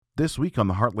This week on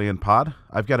the Heartland Pod,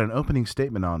 I've got an opening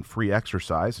statement on free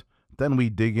exercise. Then we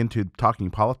dig into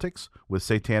talking politics with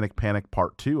Satanic Panic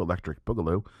Part 2, Electric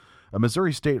Boogaloo, a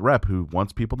Missouri state rep who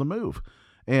wants people to move,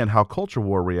 and how culture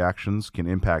war reactions can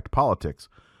impact politics.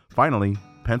 Finally,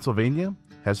 Pennsylvania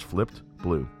has flipped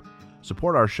blue.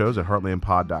 Support our shows at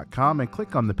heartlandpod.com and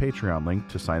click on the Patreon link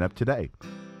to sign up today.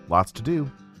 Lots to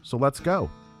do, so let's go.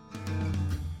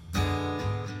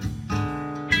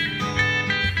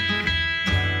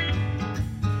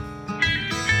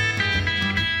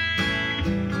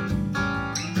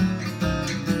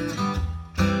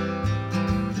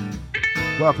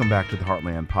 Welcome back to the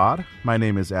Heartland Pod. My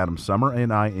name is Adam Summer,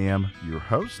 and I am your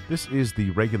host. This is the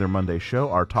regular Monday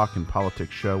show, our Talkin'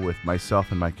 Politics show with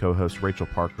myself and my co-hosts Rachel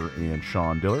Parker and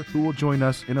Sean Diller, who will join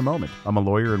us in a moment. I'm a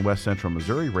lawyer in West Central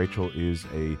Missouri. Rachel is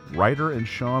a writer, and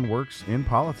Sean works in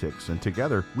politics. And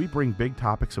together, we bring big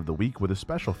topics of the week with a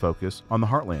special focus on the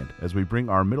Heartland as we bring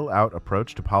our middle-out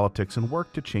approach to politics and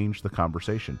work to change the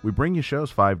conversation. We bring you shows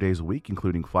 5 days a week,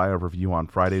 including Flyover View on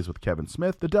Fridays with Kevin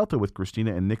Smith, The Delta with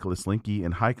Christina and Nicholas Linke,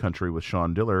 and High Country with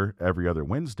Sean Diller every other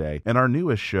Wednesday, and our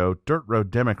newest show, Dirt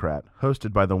Road Democrat,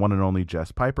 hosted by the one and only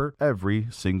Jess Piper, every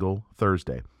single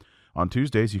Thursday. On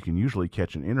Tuesdays, you can usually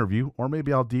catch an interview, or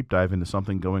maybe I'll deep dive into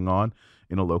something going on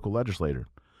in a local legislator.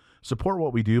 Support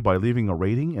what we do by leaving a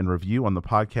rating and review on the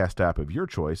podcast app of your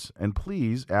choice, and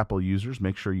please, Apple users,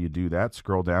 make sure you do that.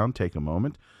 Scroll down, take a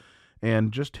moment,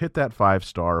 and just hit that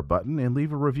 5-star button and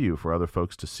leave a review for other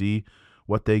folks to see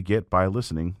what they get by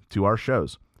listening to our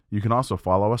shows. You can also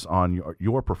follow us on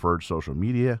your preferred social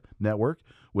media network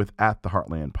with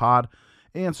 @TheHeartlandPod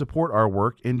and support our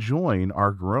work and join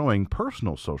our growing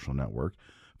personal social network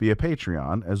via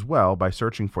Patreon as well by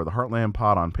searching for the Heartland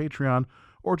Pod on Patreon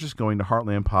or just going to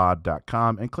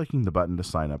heartlandpod.com and clicking the button to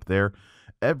sign up there.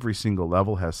 Every single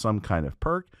level has some kind of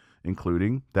perk,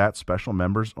 including that special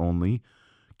members only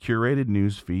curated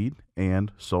news feed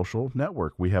and social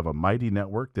network. We have a mighty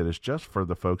network that is just for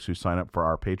the folks who sign up for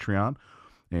our Patreon.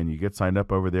 And you get signed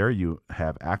up over there, you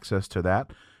have access to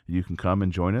that. You can come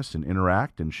and join us and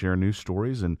interact and share news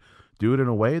stories and do it in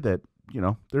a way that,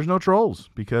 there's no trolls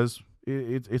because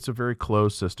it's a very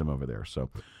closed system over there.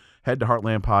 So head to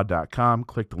heartlandpod.com,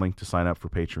 click the link to sign up for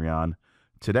Patreon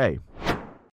today.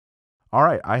 All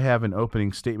right, I have an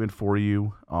opening statement for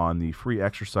you on the free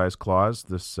exercise clause.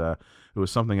 It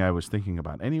was something I was thinking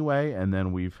about anyway, and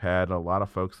then we've had a lot of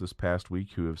folks this past week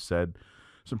who have said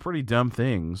some pretty dumb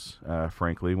things,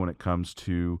 frankly, when it comes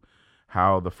to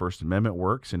how the First Amendment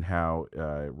works and how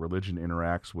religion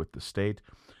interacts with the state.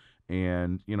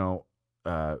 And,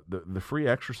 the free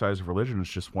exercise of religion is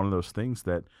just one of those things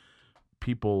that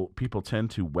people tend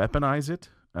to weaponize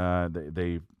it.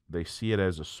 They see it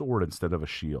as a sword instead of a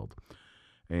shield.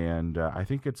 And I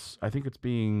think it's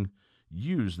being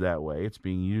used that way. It's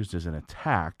being used as an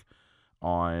attack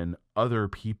on other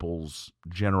people's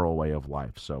general way of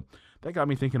life. So that got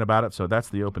me thinking about it. So that's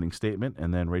the opening statement.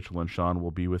 And then Rachel and Sean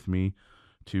will be with me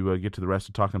to get to the rest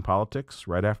of Talking Politics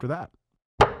right after that.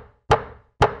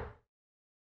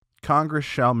 Congress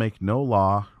shall make no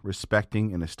law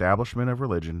respecting an establishment of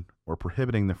religion or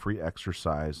prohibiting the free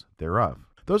exercise thereof.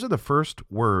 Those are the first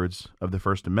words of the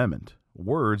First Amendment,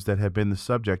 words that have been the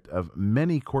subject of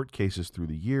many court cases through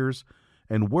the years,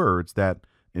 and words that,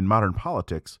 in modern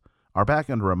politics, are back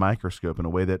under a microscope in a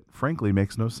way that, frankly,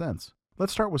 makes no sense.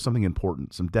 Let's start with something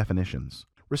important, some definitions.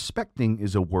 Respecting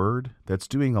is a word that's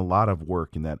doing a lot of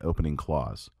work in that opening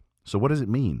clause. So what does it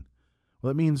mean?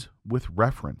 Well, it means with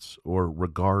reference or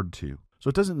regard to. So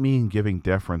it doesn't mean giving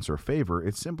deference or favor,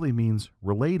 it simply means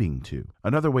relating to.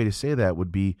 Another way to say that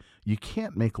would be you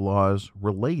can't make laws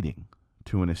relating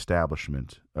to an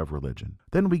establishment of religion.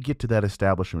 Then we get to that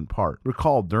establishment part.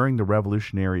 Recall during the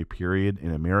Revolutionary period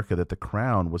in America that the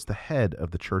crown was the head of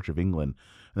the Church of England,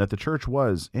 and that the church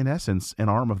was, in essence, an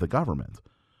arm of the government.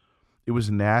 It was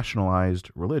a nationalized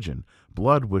religion.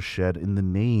 Blood was shed in the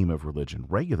name of religion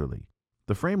regularly.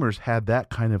 The framers had that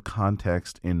kind of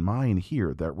context in mind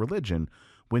here, that religion,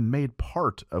 when made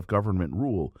part of government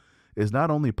rule, is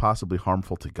not only possibly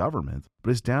harmful to government,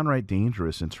 but is downright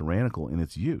dangerous and tyrannical in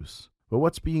its use. But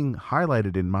what's being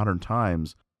highlighted in modern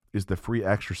times is the free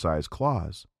exercise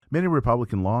clause. Many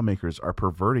Republican lawmakers are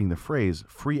perverting the phrase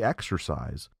free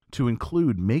exercise to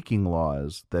include making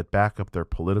laws that back up their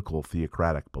political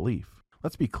theocratic belief.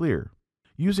 Let's be clear.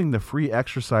 Using the free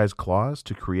exercise clause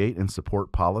to create and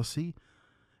support policy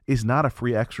is not a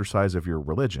free exercise of your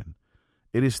religion.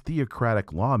 It is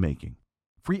theocratic lawmaking.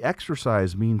 Free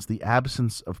exercise means the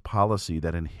absence of policy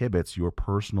that inhibits your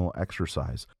personal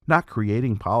exercise, not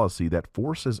creating policy that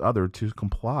forces others to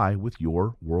comply with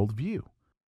your worldview.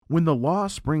 When the law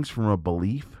springs from a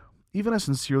belief Even a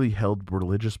sincerely held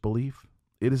religious belief,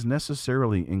 it is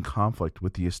necessarily in conflict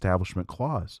with the Establishment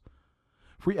Clause.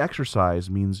 Free exercise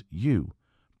means you,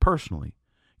 personally,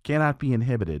 cannot be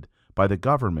inhibited by the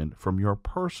government from your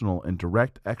personal and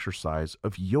direct exercise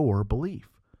of your belief.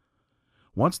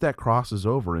 Once that crosses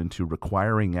over into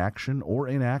requiring action or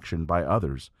inaction by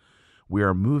others, we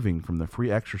are moving from the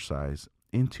free exercise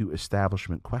into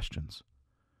establishment questions.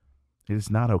 It is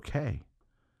not okay.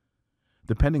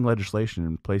 The pending legislation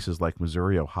in places like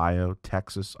Missouri, Ohio,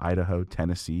 Texas, Idaho,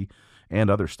 Tennessee, and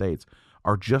other states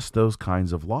are just those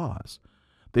kinds of laws.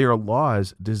 They are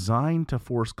laws designed to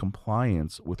force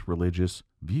compliance with religious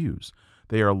views.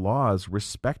 They are laws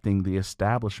respecting the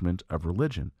establishment of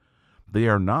religion. They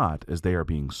are not, as they are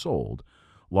being sold,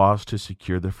 laws to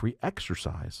secure the free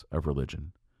exercise of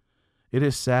religion. It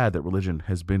is sad that religion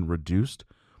has been reduced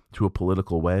to a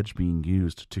political wedge being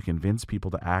used to convince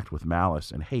people to act with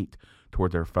malice and hate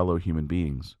toward their fellow human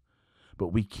beings.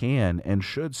 But we can and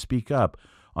should speak up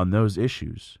on those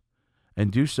issues, and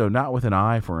do so not with an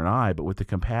eye for an eye, but with the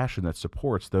compassion that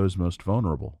supports those most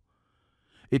vulnerable.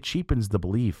 It cheapens the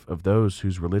belief of those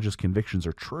whose religious convictions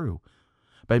are true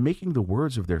by making the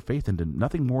words of their faith into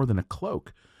nothing more than a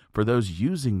cloak for those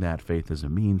using that faith as a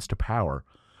means to power,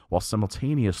 while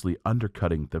simultaneously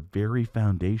undercutting the very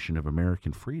foundation of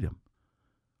American freedom.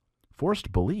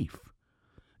 Forced belief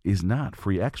is not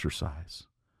free exercise.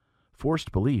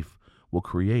 Forced belief will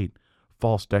create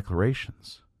false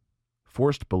declarations.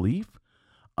 Forced belief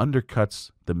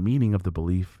undercuts the meaning of the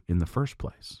belief in the first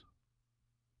place.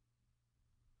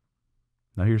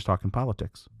 Now here's Talking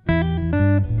Politics.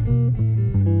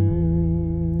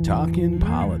 Talking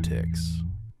Politics.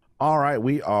 All right,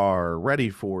 we are ready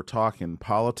for Talking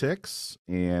Politics,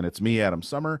 and it's me, Adam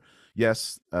Summer.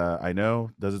 Yes, I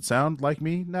know. Does it sound like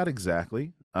me? Not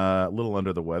exactly. A little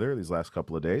under the weather these last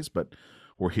couple of days, but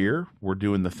we're here. We're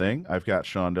doing the thing. I've got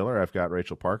Sean Diller. I've got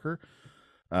Rachel Parker.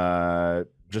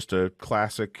 Just a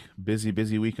classic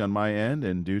busy week on my end,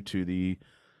 and due to the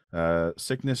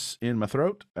sickness in my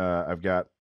throat, I've got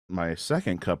my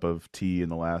second cup of tea in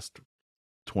the last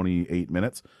 28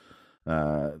 minutes.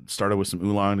 Started with some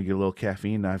oolong to get a little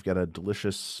caffeine. Now I've got a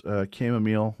delicious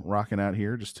chamomile rocking out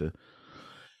here just to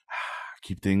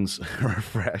keep things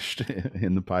refreshed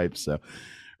in the pipes. So,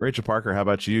 Rachel Parker, how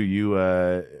about you?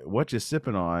 You what you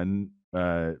sipping on?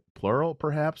 Plural,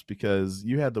 perhaps, because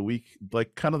you had the week,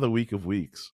 like kind of the week of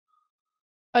weeks.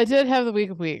 I did have the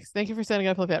week of weeks. Thank you for setting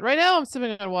up like that. Right now, I'm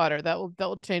sipping on water. That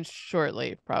will change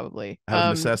shortly, probably. Out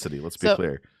of necessity. Let's be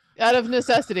clear. Out of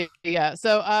necessity, yeah.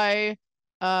 So I,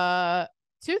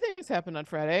 two things happened on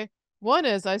Friday. One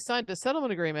is I signed a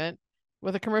settlement agreement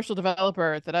with a commercial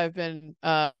developer that I've been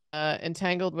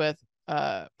entangled with,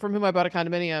 from whom I bought a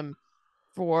condominium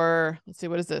for. Let's see,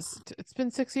 what is this? It's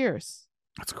been 6 years.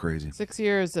 That's crazy. 6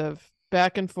 years of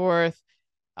back and forth,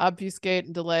 obfuscate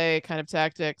and delay kind of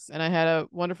tactics. And I had a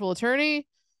wonderful attorney,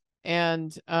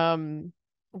 and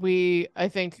we, I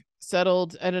think,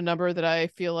 settled at a number that I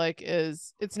feel like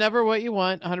it's never what you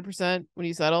want 100% when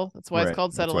you settle. That's why it's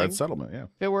called settling. That's why it's settlement, yeah.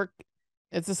 If it worked,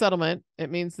 it's a settlement. It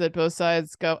means that both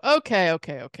sides go, okay.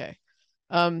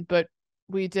 But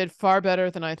we did far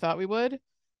better than I thought we would.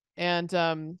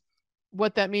 And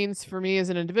what that means for me as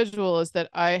an individual is that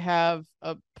I have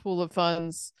a pool of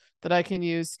funds that I can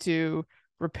use to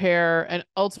repair and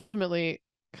ultimately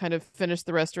kind of finish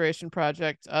the restoration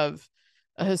project of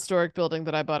a historic building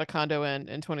that I bought a condo in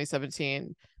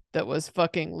 2017 that was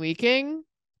fucking leaking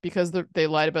because they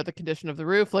lied about the condition of the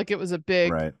roof. Like, it was a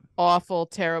big, awful,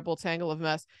 terrible tangle of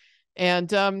mess. And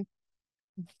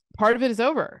part of it is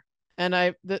over. And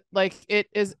it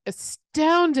is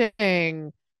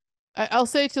astounding. I'll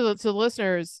say to the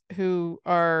listeners who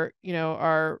are,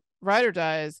 are ride or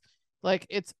dies, like,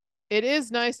 it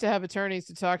is nice to have attorneys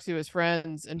to talk to as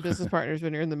friends and business partners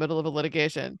when you're in the middle of a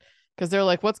litigation, because they're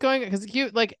like, what's going on? Because you,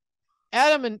 like,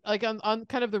 Adam, and like on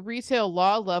kind of the retail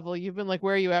law level, you've been like,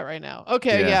 where are you at right now?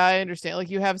 Okay, yeah, I understand. Like,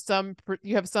 you have some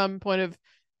point of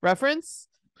reference.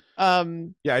 Yeah,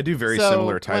 I do very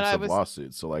similar types of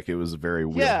lawsuits. So, like, it was very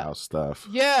wheelhouse stuff.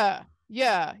 Yeah.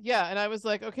 And I was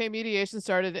like, okay, mediation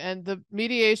started, and the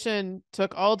mediation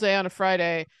took all day on a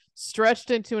Friday, stretched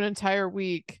into an entire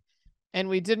week, and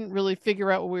we didn't really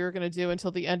figure out what we were going to do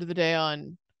until the end of the day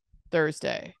on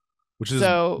Thursday. Which is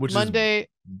Monday,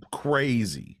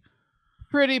 crazy.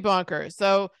 Pretty bonkers.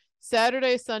 So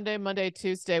Saturday, Sunday, Monday,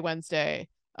 Tuesday, Wednesday,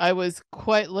 I was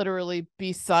quite literally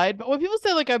beside. But when people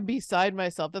say like I'm beside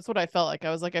myself, that's what I felt like.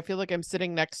 I was like, I feel like I'm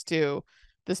sitting next to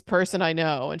this person I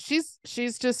know, and she's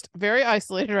just very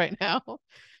isolated right now.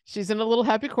 She's in a little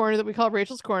happy corner that we call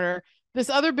Rachel's Corner. This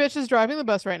other bitch is driving the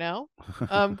bus right now.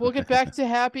 We'll get back to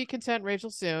happy, content Rachel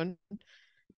soon.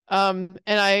 And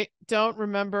I don't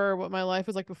remember what my life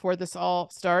was like before this all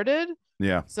started.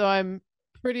 Yeah. So I'm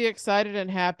pretty excited and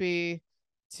happy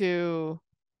to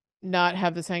not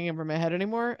have this hanging over my head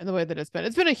anymore in the way that it's been.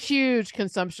 It's been a huge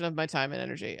consumption of my time and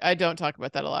energy. I don't talk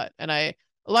about that a lot. And a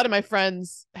lot of my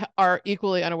friends are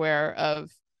equally unaware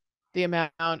of the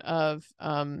amount of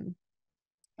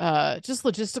just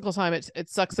logistical time it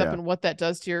sucks up and what that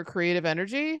does to your creative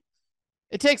energy.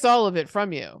 It takes all of it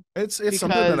from you. It's something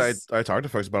that I talk to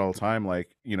folks about all the time.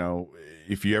 Like, you know,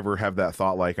 if you ever have that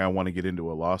thought, like, I want to get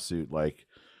into a lawsuit, like,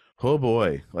 oh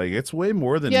boy, like, it's way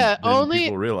more than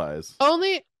people realize.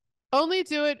 Only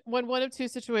do it when one of two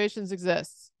situations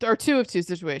exists, or two of two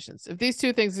situations. If these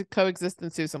two things coexist,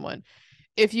 then sue someone.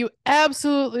 If you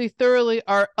absolutely, thoroughly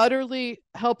are utterly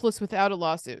helpless without a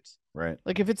lawsuit, right?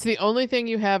 Like if it's the only thing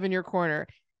you have in your corner,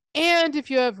 and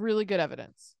if you have really good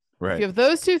evidence, right? If you have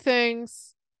those two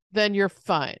things, then you're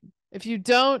fine. If you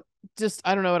don't, just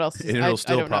I don't know what else. And it'll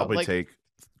still probably take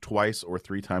twice or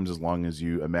three times as long as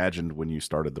you imagined when you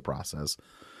started the process.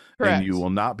 Correct. And you will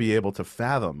not be able to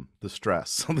fathom the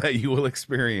stress that you will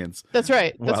experience. That's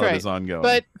right. While it is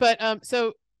ongoing. But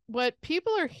so what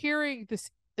people are hearing this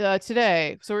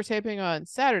today. So we're taping on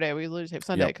Saturday. We literally tape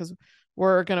Sunday because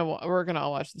we're gonna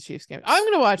all watch the Chiefs game. I'm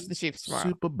gonna watch the Chiefs tomorrow.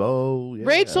 Super Bowl. Yeah.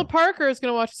 Rachel Parker is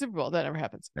gonna watch the Super Bowl. That never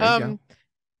happens. There you go.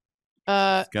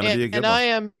 It's gonna be a good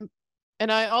one.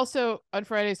 And I also on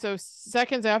Friday. So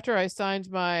seconds after I signed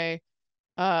my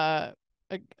settlement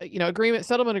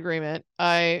agreement,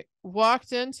 I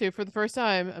walked into for the first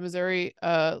time a Missouri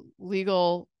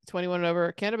legal 21 and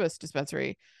over cannabis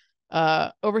dispensary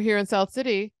over here in South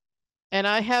City, and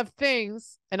I have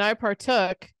things and I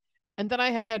partook, and then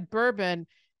I had bourbon,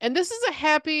 and this is a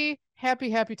happy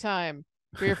time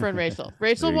for your friend Rachel.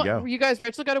 Rachel got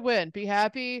to win. Be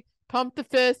happy, pump the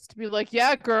fist, be like,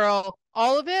 yeah, girl,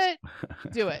 all of it,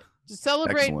 do it. Just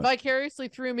celebrate vicariously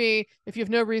through me if you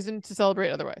have no reason to celebrate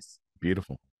otherwise.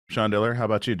 Beautiful. Sean Diller, how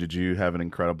about you? Did you have an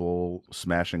incredible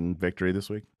smashing victory this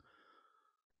week?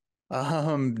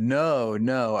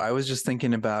 No. I was just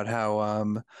thinking about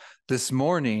how this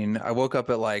morning I woke up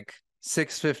at like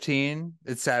 6:15.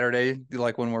 It's Saturday,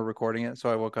 like when we're recording it. So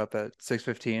I woke up at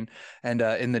 6:15, and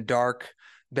in the dark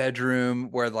bedroom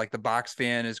where like the box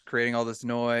fan is creating all this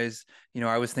noise,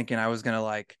 I was thinking I was gonna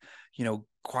like,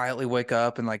 quietly wake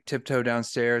up and like tiptoe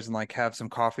downstairs and like have some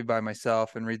coffee by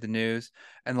myself and read the news.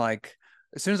 And like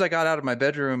as soon as I got out of my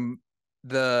bedroom,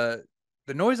 the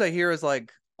noise I hear is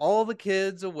like all the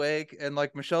kids awake and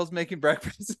like Michelle's making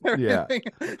breakfast and everything.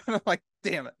 Yeah. And I'm like,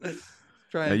 damn it.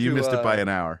 You missed it by an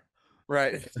hour.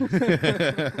 Right.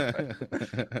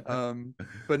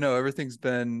 But no, everything's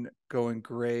been going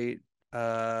great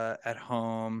at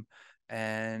home.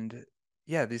 And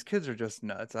yeah, these kids are just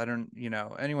nuts. I don't,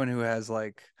 anyone who has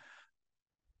like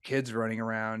kids running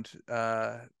around,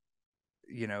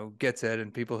 gets it.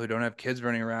 And people who don't have kids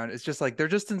running around, it's just like, they're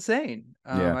just insane.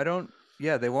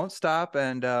 They won't stop.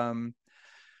 And, I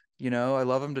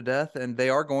love them to death, and they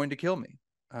are going to kill me.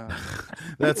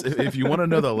 That's if you want to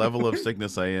know the level of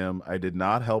sickness I did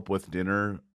not help with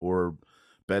dinner or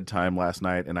bedtime last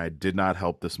night, and I did not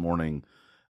help this morning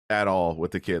at all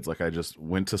with the kids. Like I just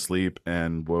went to sleep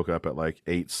and woke up at like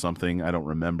 8 something. I don't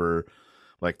remember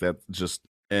like that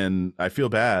and I feel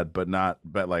bad, but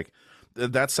like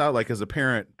that's how, like, as a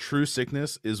parent, true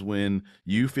sickness is when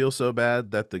you feel so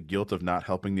bad that the guilt of not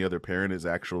helping the other parent is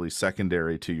actually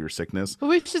secondary to your sickness. But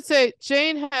we should say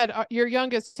Jane your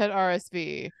youngest had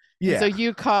RSV. Yeah. So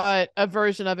you caught a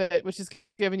version of it, which is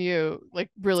giving you like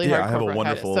really hardcore I have a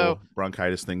bronchitis. Wonderful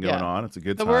bronchitis thing going on. It's a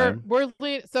good time. We're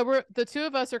the two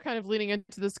of us are kind of leaning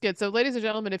into the skid. So ladies and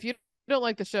gentlemen, if you don't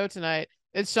like the show tonight,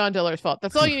 it's Sean Diller's fault.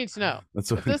 That's all you need to know.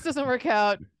 If this doesn't work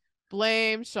out,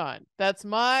 blame Sean. That's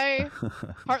my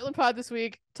Heartland Pod this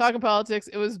week. Talking politics.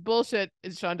 It was bullshit.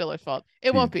 It's Sean Diller's fault.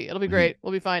 It won't be. It'll be great.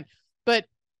 We'll be fine. But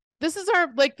this is our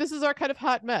kind of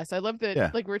hot mess. I love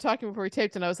that. Like we were talking before we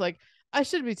taped, and I was like, I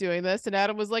should be doing this, and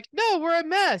Adam was like, no, we're a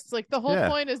mess. Like the whole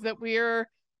point is that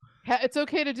it's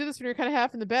okay to do this when you're kind of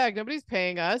half in the bag. Nobody's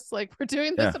paying us. Like we're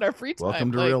doing this in our free time.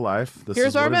 Welcome to real life. This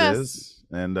is what it is.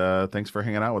 And thanks for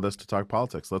hanging out with us to talk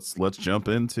politics. Let's jump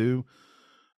into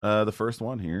the first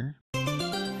one here.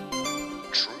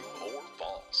 True or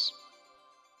false?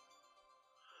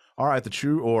 All right, the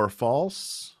true or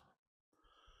false.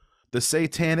 The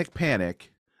Satanic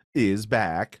Panic is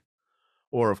back.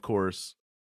 Or, of course,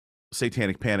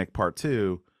 Satanic Panic Part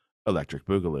 2, Electric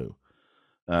Boogaloo.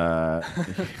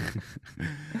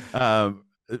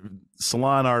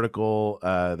 Salon article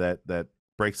that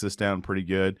breaks this down pretty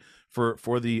good.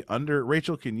 for the under.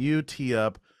 Rachel, can you tee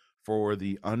up for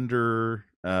the under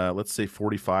let's say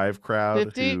 45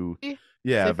 crowd 50? who Say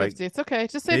yeah, like 50. It's okay.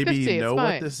 Just say maybe 50. It's know what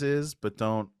fine. this is but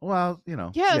don't, well, Yeah,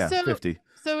 yeah, so 50.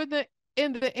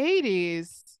 in the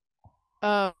 80s,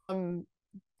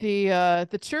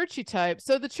 the churchy types.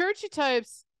 So the churchy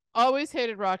types always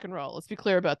hated rock and roll. Let's be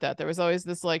clear about that. There was always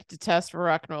this like detest for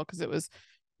rock and roll because it was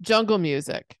jungle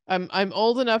music. I'm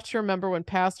old enough to remember when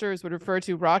pastors would refer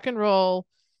to rock and roll.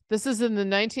 This is in the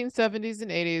 1970s and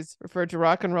 80s, referred to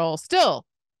rock and roll still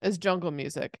as jungle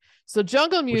music. So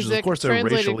jungle Which is of music course a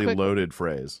translated racially quickly. loaded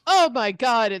phrase. Oh my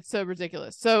God, it's so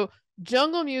ridiculous. So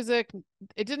jungle music,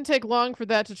 it didn't take long for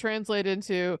that to translate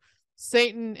into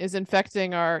Satan is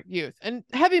infecting our youth. And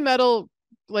heavy metal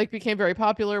like became very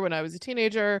popular when I was a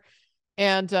teenager.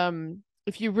 And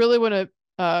if you really want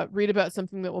to read about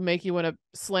something that will make you want to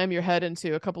slam your head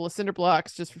into a couple of cinder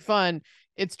blocks just for fun,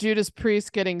 it's Judas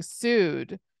Priest getting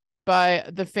sued by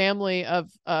the family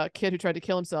of a kid who tried to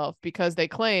kill himself because they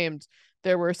claimed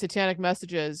there were satanic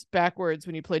messages backwards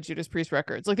when you played Judas Priest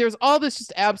records. Like there was all this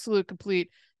just absolute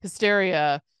complete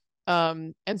hysteria.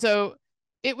 And so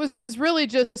it was really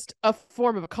just a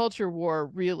form of a culture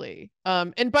war, really.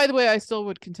 And by the way, I still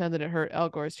would contend that it hurt Al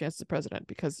Gore's chances as president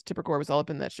because Tipper Gore was all up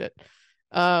in that shit.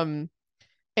 And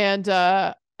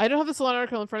I don't have the Salon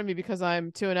article in front of me because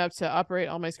I'm too inept to operate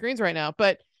all my screens right now.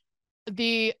 But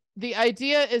the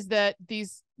idea is that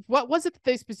these, what was it that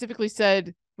they specifically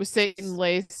said was Satan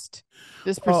laced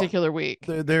this particular week?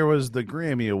 There was the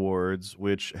Grammy Awards,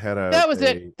 which had that was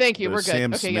it. Thank you. We're good.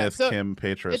 Sam okay, Smith, yeah. So Kim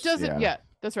Petras. it doesn't. Yeah,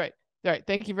 that's right. All right.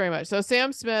 Thank you very much. So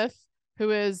Sam Smith,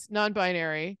 who is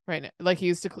non-binary right now, like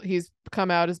he's come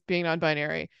out as being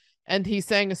non-binary, and he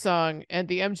sang a song, and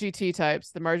the MGT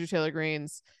types, the Marjorie Taylor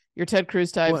Greens, your Ted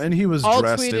Cruz types, well, and he was all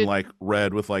dressed tweeted, in like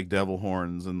red with like devil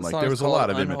horns, and The like song's there was a called lot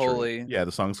of Unholy. imagery. Yeah,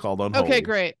 the song's called Unholy. Okay,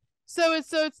 great. So it's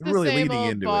the really same leading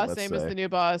old into boss, let's same as say. the new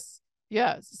boss.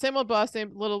 Yeah, same old boss,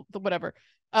 same little whatever.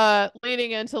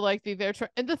 Leading into like and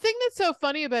the thing that's so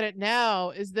funny about it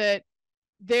now is that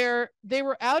they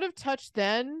were out of touch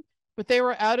then, but they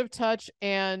were out of touch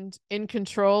and in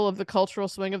control of the cultural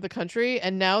swing of the country,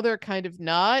 and now they're kind of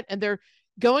not, and they're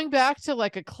going back to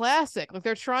like a classic. Like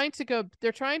they're trying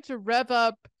to rev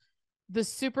up the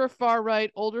super far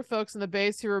right older folks in the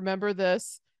base who remember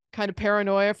this kind of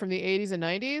paranoia from the 80s and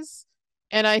 90s.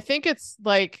 And I think it's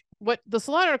like what the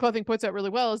Salon article I think points out really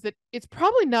well is that it's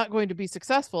probably not going to be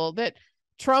successful. That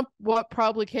Trump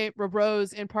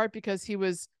rose in part because he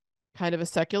was kind of a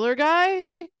secular guy,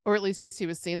 or at least he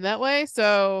was seen that way.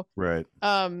 So right.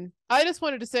 I just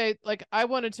wanted to say, like, I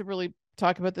wanted to really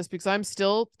talk about this because I'm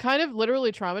still kind of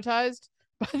literally traumatized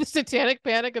by the satanic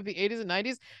panic of the 80s and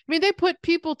 90s. I mean, they put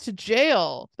people to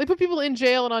jail. They put people in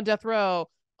jail and on death row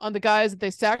on the guys that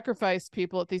they sacrificed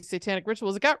people at these satanic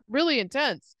rituals. It got really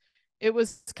intense. It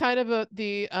was kind of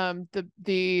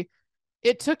it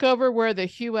took over where the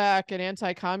HUAC and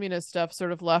anti-communist stuff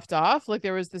sort of left off. Like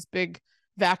there was this big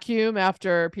vacuum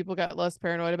after people got less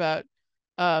paranoid about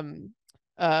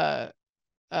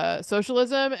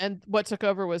socialism, and what took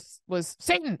over was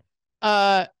Satan.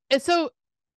 And so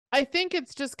I think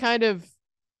it's just kind of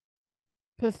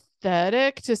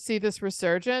pathetic to see this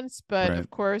resurgence, but of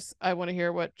course I want to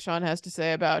hear what Sean has to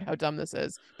say about how dumb this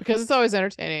is, because it's always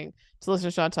entertaining to listen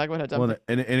to Sean talk about how dumb. Well,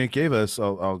 and it gave us,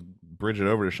 I'll bridge it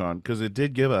over to Sean, because it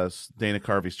did give us Dana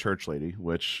Carvey's Church Lady,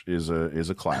 which is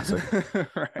a classic.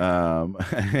 Right.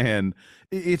 And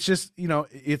it's just,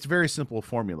 it's very simple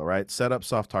formula, right? Set up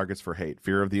soft targets for hate.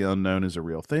 Fear of the unknown is a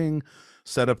real thing.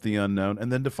 Set up the unknown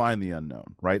and then define the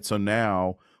unknown, right? So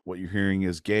now what you're hearing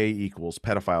is gay equals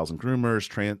pedophiles and groomers,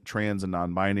 trans and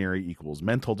non-binary equals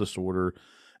mental disorder,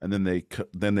 and then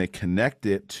they connect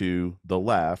it to the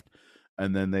left,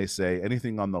 and then they say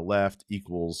anything on the left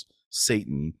equals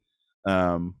Satan,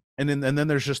 and then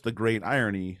there's just the great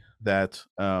irony that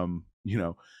a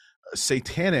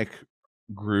satanic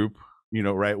group,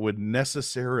 right, would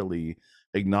necessarily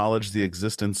acknowledge the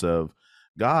existence of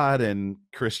God and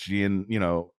Christian,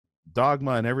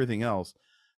 dogma and everything else.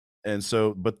 And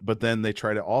so, but then they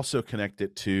try to also connect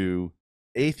it to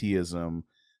atheism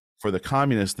for the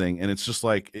communist thing. And it's just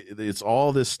like, it's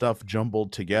all this stuff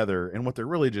jumbled together. And what they're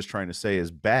really just trying to say is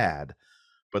bad,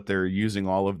 but they're using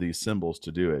all of these symbols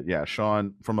to do it. Yeah.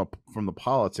 Sean, from the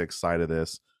politics side of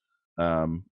this, I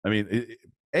mean,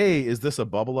 A, is this a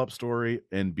bubble up story?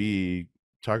 And B,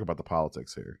 talk about the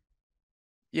politics here.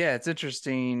 Yeah, it's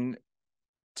interesting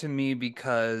to me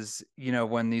because,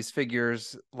 when these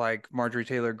figures like Marjorie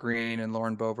Taylor Greene and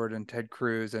Lauren Boebert and Ted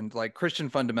Cruz and like Christian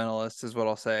fundamentalists is what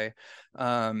I'll say,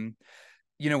 when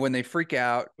they freak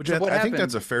out, which I think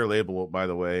that's a fair label, by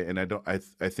the way. And I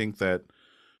think that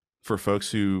for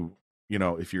folks who,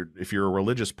 if you're a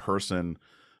religious person,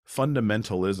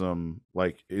 fundamentalism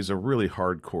like is a really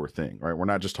hardcore thing, right? We're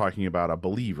not just talking about a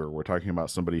believer. We're talking about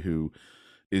somebody who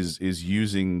is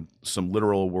using some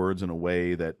literal words in a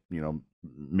way that,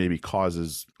 maybe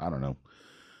causes, I don't know,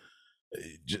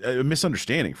 a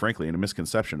misunderstanding, frankly, and a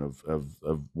misconception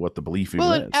of what the belief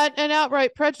even is. And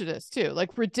outright prejudice too,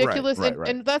 like ridiculous. Right.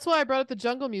 And that's why I brought up the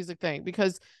jungle music thing,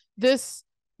 because this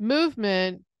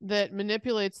movement that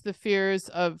manipulates the fears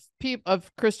of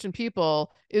Christian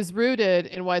people is rooted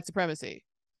in white supremacy.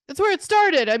 That's where it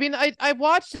started. I mean, I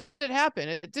watched it happen.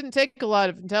 It didn't take a lot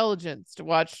of intelligence to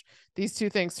watch these two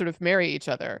things sort of marry each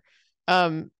other.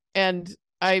 And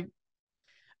I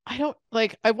don't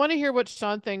like, I want to hear what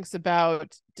Sean thinks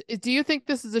about. Do you think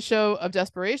this is a show of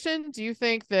desperation? Do you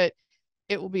think that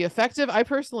it will be effective? I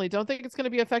personally don't think it's going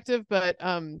to be effective, but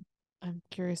I'm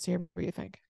curious to hear what you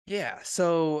think. Yeah.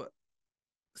 So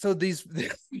these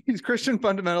Christian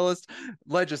fundamentalist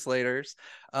legislators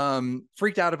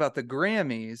freaked out about the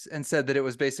Grammys and said that it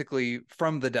was basically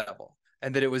from the devil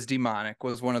and that it was demonic,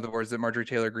 was one of the words that Marjorie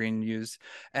Taylor Greene used.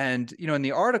 And, in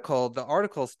the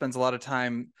article spends a lot of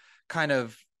time kind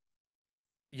of,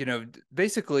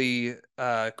 basically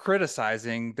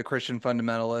criticizing the Christian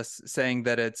fundamentalists, saying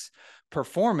that it's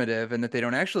performative and that they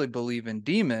don't actually believe in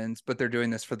demons, but they're doing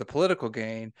this for the political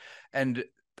gain. And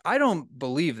I don't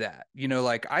believe that.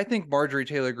 I think Marjorie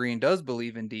Taylor Greene does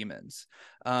believe in demons.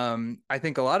 I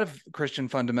think a lot of Christian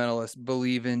fundamentalists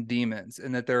believe in demons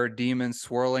and that there are demons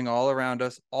swirling all around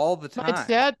us all the time.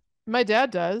 My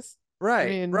dad does.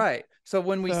 Right, right. So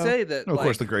when we say that, of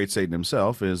course, the great Satan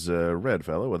himself is a red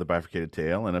fellow with a bifurcated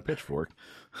tail and a pitchfork.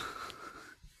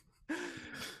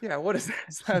 Yeah, what is that?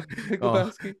 Is that Big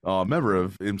Lebowski? A member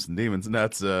of Imps and Demons, and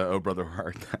that's Oh Brother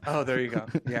Hart. Oh, there you go.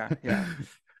 Yeah.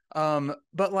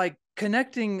 But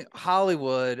connecting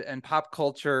Hollywood and pop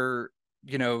culture,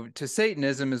 to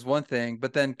Satanism is one thing,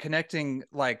 but then connecting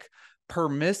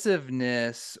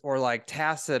permissiveness or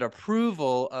tacit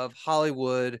approval of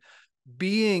Hollywood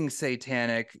being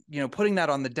satanic, putting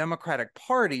that on the Democratic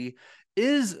Party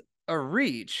is a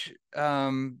reach.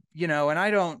 And I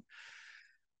don't,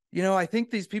 I think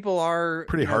these people are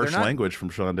pretty harsh language from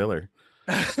Sean Diller.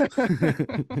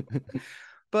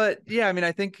 But yeah, I mean,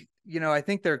 I think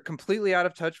they're completely out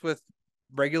of touch with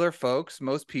regular folks,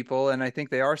 most people, and I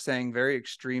think they are saying very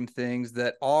extreme things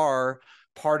that are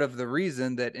part of the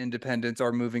reason that independents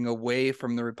are moving away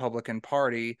from the Republican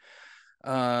Party.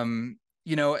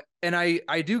 And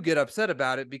I do get upset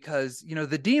about it because,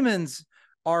 the demons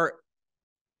are,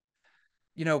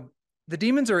 the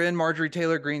demons are in Marjorie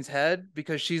Taylor Greene's head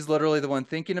because she's literally the one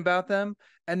thinking about them.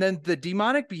 And then the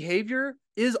demonic behavior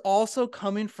is also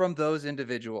coming from those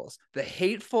individuals. The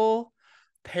hateful,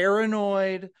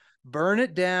 paranoid, burn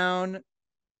it down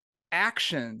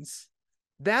actions.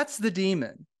 That's the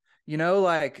demon.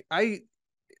 The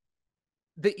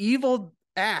evil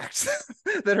acts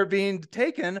that are being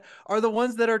taken are the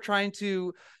ones that are trying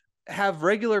to have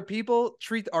regular people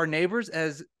treat our neighbors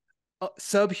as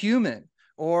subhuman,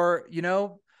 or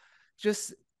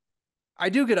just, I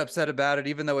do get upset about it,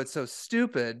 even though it's so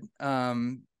stupid.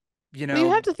 You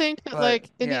have to think that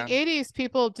in the 80s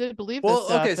people did believe this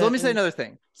stuff. Okay, so let me say another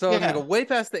thing. So I'm gonna go way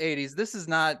past the 80s. This is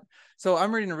not, so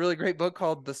I'm reading a really great book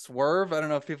called The Swerve. I don't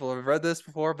know if people have read this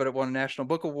before, but it won a National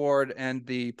Book Award and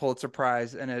the Pulitzer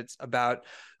Prize, and it's about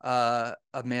a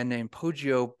man named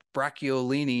Poggio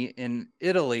Bracciolini in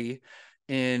Italy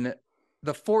in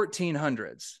the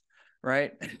 1400s,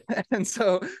 right? And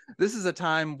so this is a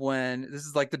time when, this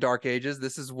is like the Dark Ages.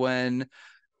 This is when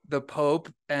the Pope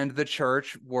and the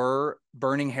church were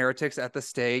burning heretics at the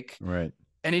stake, right,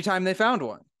 anytime they found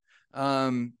one.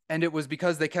 And it was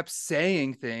because they kept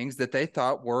saying things that they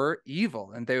thought were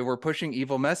evil, and they were pushing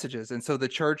evil messages. And so the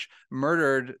church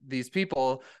murdered these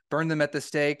people, burned them at the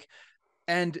stake,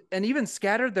 and even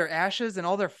scattered their ashes and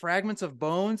all their fragments of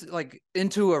bones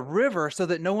into a river so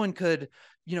that no one could,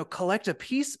 collect a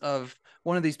piece of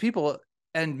one of these people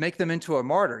and make them into a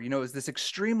martyr. It was this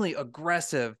extremely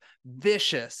aggressive,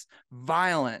 vicious,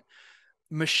 violent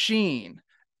machine.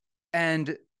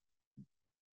 And,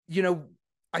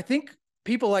 I think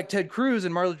people like Ted Cruz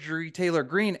and Marjorie Taylor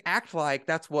Greene act like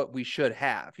that's what we should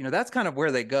have. That's kind of where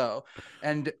they go.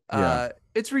 And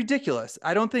it's ridiculous.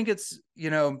 I don't think it's,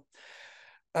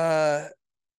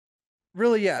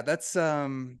 really, that's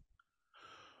and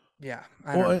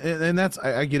that's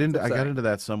I got into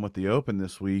that some with the Open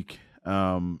this week.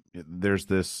 There's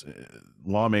this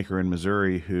lawmaker in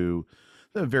Missouri who,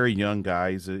 a very young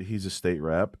guy, he's a state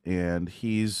rep, and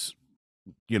he's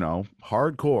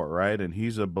hardcore, right, and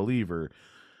he's a believer,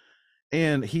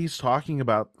 And he's talking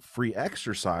about free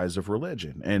exercise of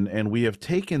religion, and we have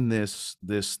taken this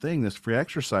free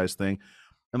exercise thing,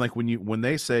 and like when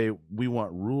they say we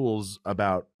want rules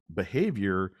about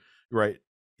behavior, right?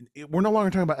 We're no longer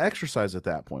talking about exercise at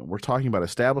that point. We're talking about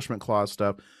establishment clause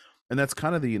stuff, and that's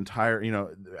kind of the entire.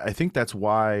 I think that's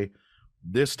why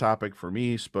this topic for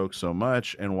me spoke so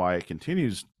much, and why it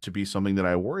continues to be something that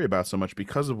I worry about so much,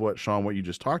 because of what you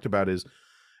just talked about. Is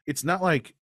it's not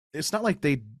like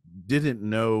they didn't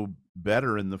know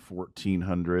better in the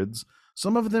 1400s.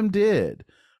 Some of them did,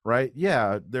 right?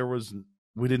 Yeah,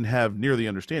 we didn't have near the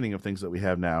understanding of things that we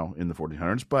have now in the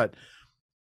 1400s, but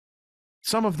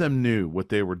some of them knew what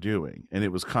they were doing, and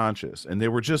it was conscious, and they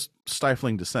were just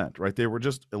stifling dissent, right? They were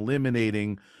just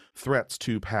eliminating threats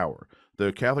to power.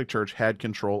 The Catholic Church had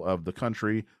control of the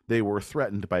country. They were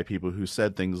threatened by people who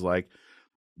said things like,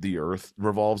 the earth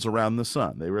revolves around the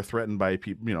sun. They were threatened by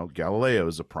people, Galileo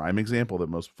is a prime example that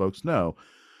most folks know.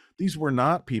 These were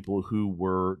not people who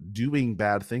were doing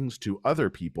bad things to other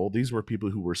people. These were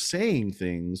people who were saying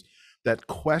things that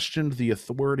questioned the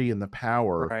authority and the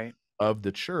power of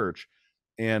the church.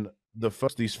 And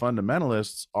these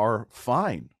fundamentalists are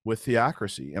fine with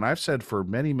theocracy. And I've said for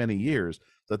many, many years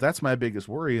that that's my biggest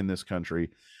worry in this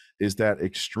country, is that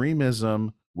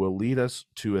extremism will lead us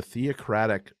to a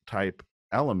theocratic type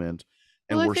element,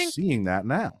 and we're seeing that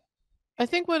now. I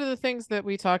think one of the things that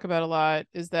we talk about a lot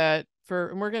is that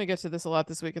and we're going to get to this a lot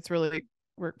this week. It's really,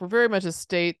 we're very much a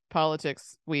state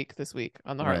politics week this week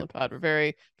on the Heartland Pod. We're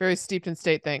very, very steeped in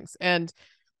state things. And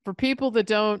for people that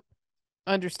don't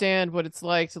understand what it's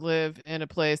like to live in a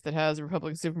place that has a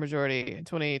Republican supermajority in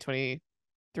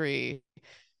 2023,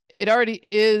 it already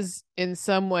is in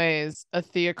some ways a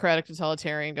theocratic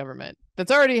totalitarian government.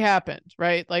 That's already happened,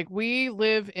 right? Like, we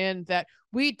live in that.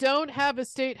 We don't have a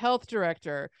state health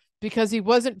director because he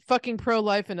wasn't fucking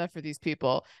pro-life enough for these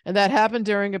people. And that happened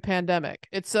during a pandemic.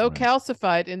 It's so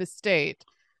calcified in the state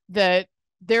that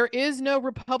there is no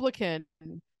Republican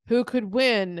who could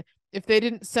win if they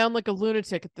didn't sound like a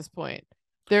lunatic at this point.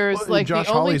 There's Josh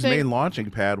Hawley's main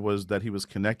launching pad was that he was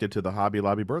connected to the Hobby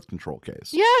Lobby birth control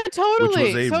case. Yeah,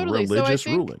 totally. Which was a religious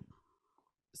ruling.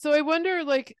 So I wonder,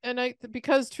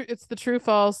 because it's the true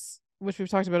false, which we've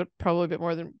talked about probably a bit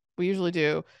more than we usually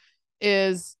do,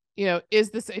 is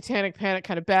the Satanic Panic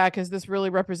kind of back? Is this really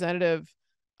representative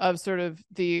of sort of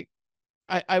the,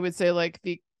 I would say, like,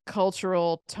 the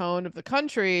cultural tone of the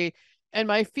country? And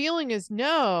my feeling is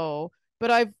no,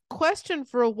 but I've questioned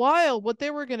for a while what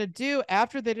they were going to do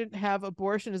after they didn't have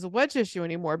abortion as a wedge issue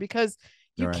anymore, because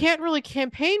you can't really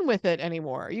campaign with it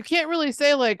anymore. You can't really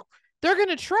say, like, they're going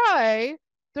to try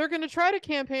to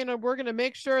campaign on, we're going to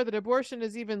make sure that abortion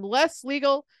is even less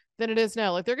legal than it is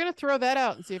now. Like, they're going to throw that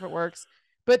out and see if it works.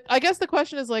 But I guess the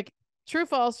question is, like, true,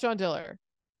 false, John Diller,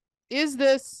 is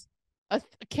this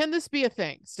can this be a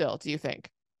thing still, do you think?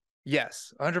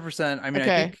 Yes, 100%. I mean, I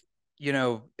think,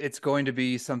 it's going to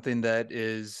be something that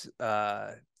is,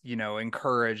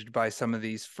 encouraged by some of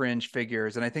these fringe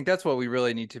figures. And I think that's what we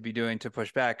really need to be doing to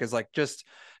push back, is like, just,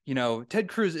 Ted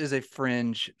Cruz is a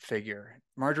fringe figure.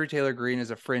 Marjorie Taylor Greene is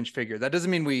a fringe figure. That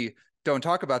doesn't mean we don't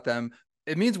talk about them.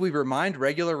 It means we remind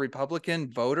regular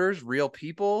Republican voters, real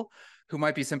people who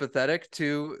might be sympathetic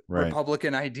to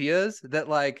Republican ideas, that,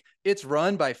 like, it's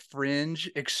run by fringe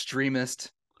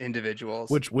extremist individuals,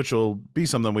 which will be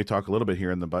something we talk a little bit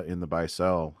here in the buy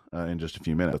sell in just a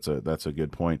few minutes. That's a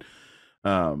good point.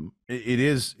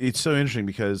 It's so interesting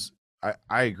because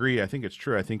I agree. I think it's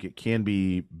true. I think it can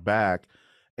be back.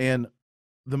 And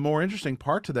the more interesting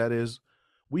part to that is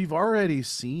we've already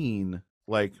seen,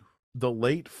 like, the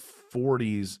late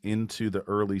 40s into the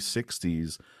early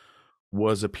 60s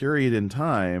was a period in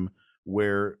time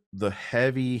where the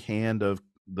heavy hand of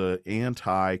the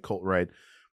anti-cult,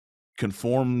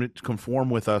 conform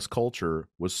with us culture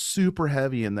was super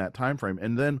heavy in that time frame.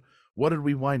 And then what did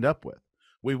we wind up with?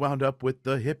 We wound up with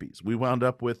the hippies. We wound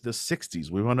up with the 60s.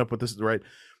 We wound up with this, right?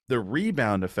 The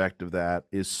rebound effect of that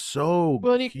is so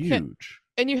huge.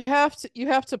 And you have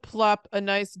to plop a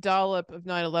nice dollop of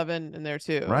 9/11 in there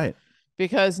too. Right.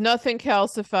 Because nothing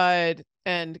calcified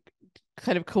and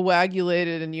kind of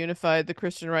coagulated and unified the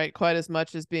Christian right quite as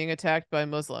much as being attacked by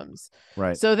Muslims.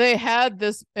 Right. So they had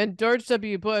this, and George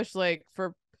W. Bush, like,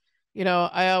 for,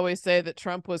 I always say that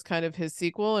Trump was kind of his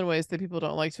sequel in ways that people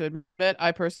don't like to admit.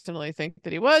 I personally think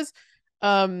that he was.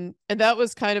 And that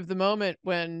was kind of the moment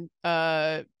when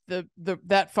that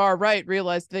far right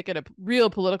realized they could have real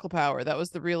political power. That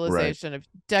was the realization of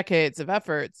decades of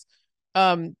efforts.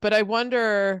 But I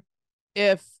wonder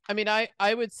if,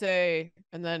 I would say,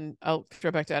 and then I'll throw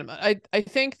it back to Adam. I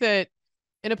think that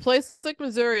in a place like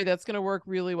Missouri, that's going to work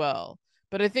really well,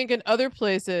 But I think in other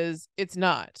places it's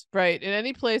not, right? In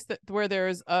any place where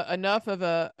there's enough of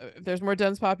there's more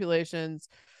dense populations,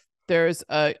 there's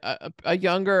a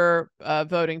younger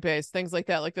voting base, things like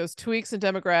that, like those tweaks in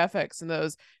demographics and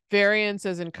those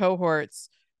variances in cohorts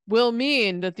will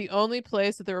mean that the only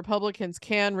place that the Republicans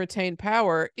can retain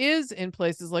power is in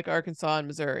places like Arkansas and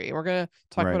Missouri. We're going to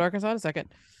talk about Arkansas in a second.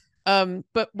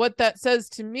 But what that says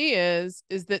to me is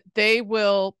that they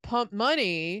will pump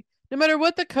money no matter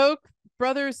what the Koch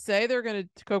brothers say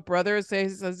Koch brothers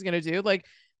says going to do. Like,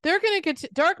 they're going to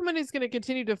get dark money is going to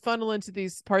continue to funnel into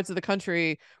these parts of the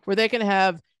country where they can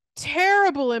have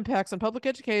terrible impacts on public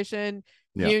education,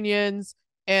 unions,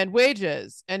 and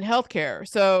wages and healthcare.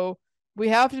 So we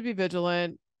have to be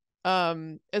vigilant.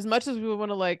 As much as we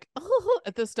want to like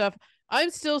at this stuff,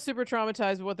 I'm still super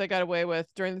traumatized with what they got away with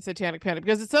during the Satanic Panic,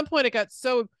 because at some point it got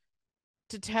so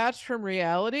detached from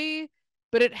reality,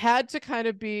 but it had to kind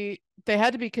of be, they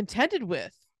had to be contended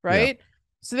with, right? Yeah.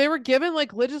 So they were given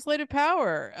like legislative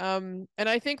power. And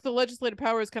I think the legislative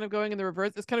power is kind of going in the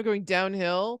reverse. It's kind of going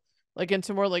downhill, like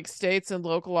into more like states and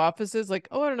local offices, like,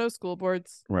 I don't know, school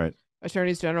boards, right?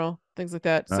 Attorneys general, things like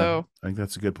that. So I think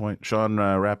that's a good point. Sean,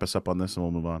 wrap us up on this and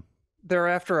we'll move on. They're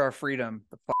after our freedom,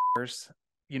 the f***ers.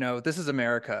 You know, this is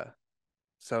America.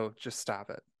 So just stop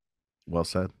it. Well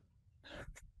said.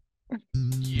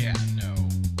 Yeah, no.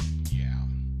 Yeah.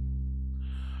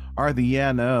 All right,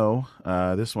 the no.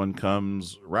 This one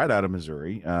comes right out of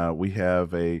Missouri. We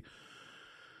have a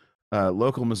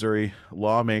local Missouri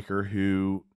lawmaker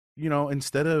who,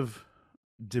 instead of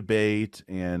debate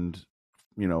and,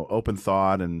 open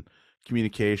thought and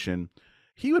communication,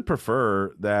 he would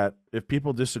prefer that if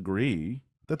people disagree,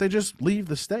 that they just leave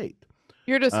the state.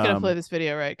 You're just going to play this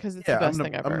video, right? Because it's the best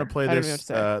thing ever. I'm going to play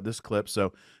this clip.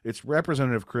 So it's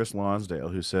Representative Chris Lonsdale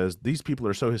who says, these people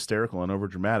are so hysterical and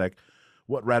overdramatic.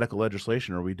 What radical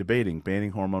legislation are we debating?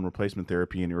 Banning hormone replacement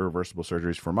therapy and irreversible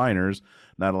surgeries for minors,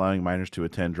 not allowing minors to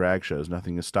attend drag shows.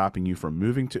 Nothing is stopping you from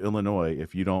moving to Illinois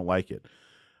if you don't like it.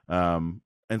 And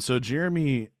so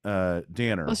Jeremy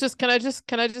Danner. Can I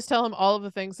just tell him all of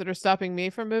the things that are stopping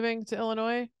me from moving to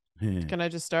Illinois? Can I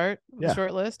just start with a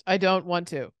short list? I don't want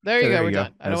to. There you go. We're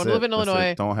done. I don't want to live in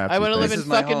Illinois. Don't have to. I want to live in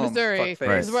fucking Missouri.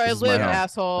 This is where I live,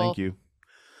 asshole. Thank you.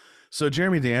 So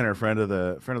Jeremy Danner, friend of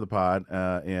the pod,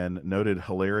 and noted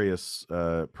hilarious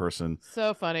person.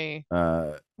 So funny.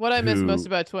 What I miss most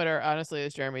about Twitter, honestly,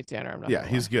 is Jeremy Danner. I'm not.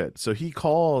 He's good. So he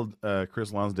called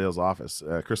Chris Lonsdale's office.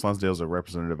 Chris Lonsdale's a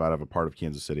representative out of a part of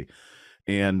Kansas City,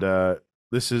 and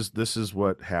this is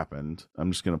what happened.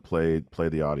 I'm just going to play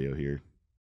the audio here.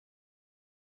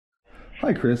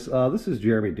 Hi, Chris. This is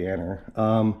Jeremy Danner.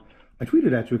 I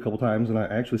tweeted at you a couple times, and I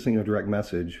actually sent you a direct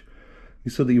message. You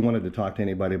said that you wanted to talk to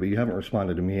anybody, but you haven't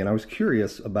responded to me. And I was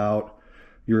curious about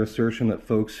your assertion that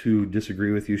folks who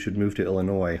disagree with you should move to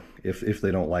Illinois if they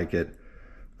don't like it.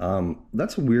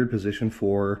 That's a weird position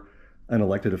for an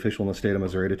elected official in the state of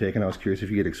Missouri to take, and I was curious if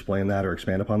you could explain that or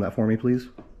expand upon that for me, please.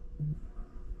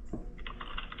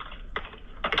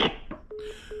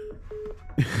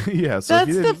 Yeah, so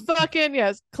that's the fucking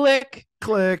click.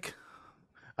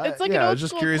 It's like I was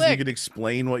just curious if you could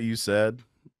explain what you said.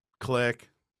 Click.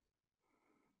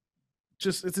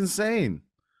 It's insane.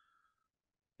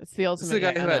 It's the ultimate. This is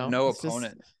the guy who had no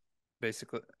opponent,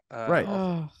 basically. Right.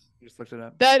 You just looked it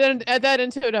up. That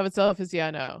into it of itself is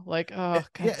like, God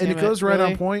and it goes right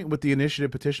on point with the initiative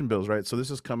petition bills, right? So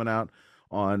this is coming out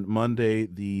on Monday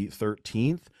the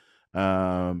 13th.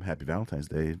 Happy Valentine's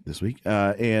Day this week.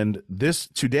 And this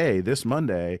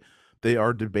Monday, they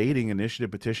are debating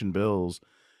initiative petition bills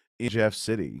in Jeff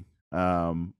City.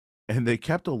 And they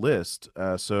kept a list.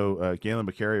 So Galen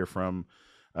Becarier from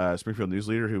Springfield News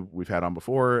Leader, who we've had on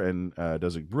before and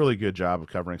does a really good job of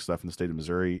covering stuff in the state of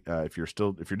Missouri. If you're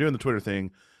doing the Twitter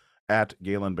thing at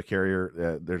Galen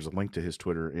Becarier, there's a link to his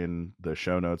Twitter in the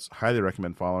show notes. Highly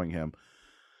recommend following him.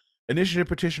 Initiative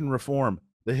petition reform.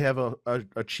 They have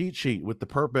a cheat sheet with the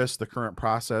purpose, the current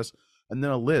process, and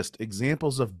then a list,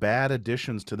 examples of bad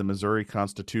additions to the Missouri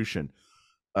Constitution.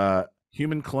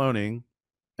 Human cloning,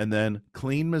 and then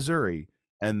clean Missouri,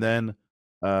 and then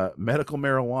medical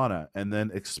marijuana, and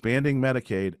then expanding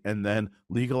Medicaid, and then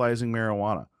legalizing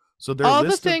marijuana. So they're all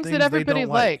the things that everybody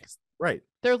likes. Right.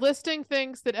 They're listing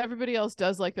things that everybody else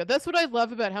does like that. That's what I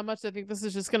love about how much I think this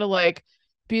is just going to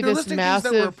be they're this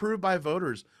massive. Things that were approved by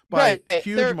voters by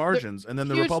huge margins, and then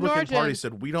the Republican Party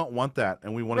said we don't want that,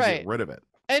 and we want to get rid of it.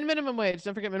 And minimum wage.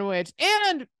 Don't forget minimum wage,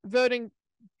 and voting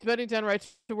down right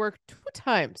to work two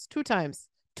times.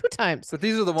 But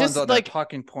these are the ones on the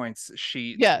talking points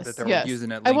sheet that they're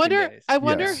using at Lincoln Days.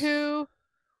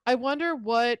 I wonder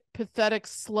what pathetic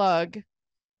slug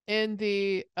in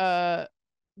the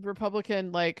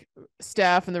Republican like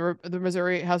staff and the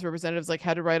Missouri House of Representatives like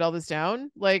had to write all this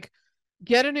down. Like,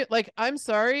 get in it. Like, I'm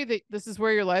sorry that this is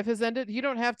where your life has ended. You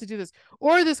don't have to do this.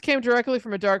 Or this came directly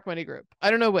from a dark money group. I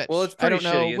don't know which. Well, it's I pretty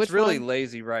don't know shitty. which It's really one.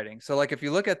 lazy writing. So like if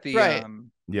you look at the Right.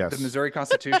 Yes. the Missouri I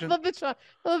Constitution, love that, Sean.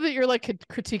 I love that you're like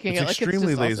critiquing It's it. Like,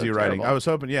 extremely it's just lazy also writing. terrible. I was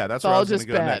hoping, yeah, that's It's where I all was going to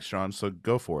just go bad. next, Sean. So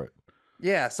go for it.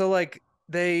 yeah, so like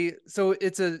so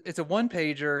it's a one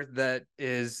pager that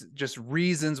is just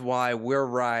reasons why we're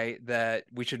right that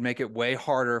we should make it way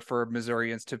harder for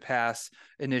Missourians to pass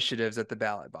initiatives at the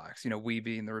ballot box. You know, we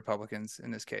being the Republicans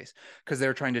in this case, because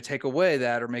they're trying to take away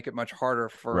that or make it much harder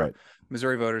for Right.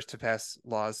 Missouri voters to pass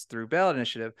laws through ballot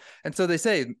initiative. And so they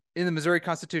say in the Missouri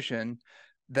Constitution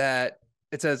that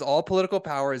it says all political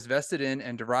power is vested in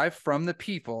and derived from the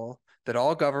people, that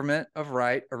all government of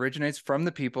right originates from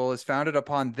the people, is founded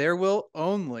upon their will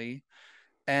only,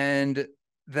 and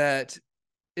that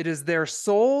it is their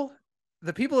sole,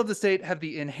 the people of the state have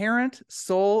the inherent,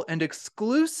 sole, and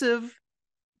exclusive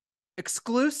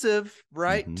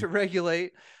right to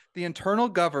regulate the internal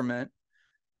government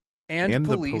and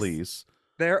the police police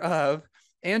thereof,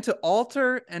 and to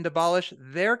alter and abolish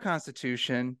their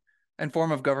constitution and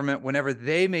form of government whenever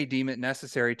they may deem it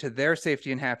necessary to their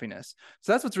safety and happiness.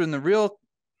 So that's what's written in the real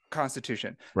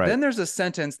Constitution. Right. Then there's a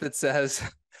sentence that says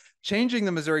changing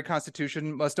the Missouri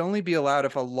Constitution must only be allowed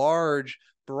if a large,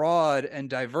 broad, and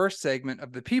diverse segment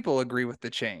of the people agree with the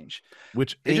change.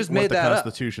 Which They ain't just what made the that up.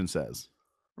 Constitution says.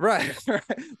 Right.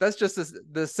 That's just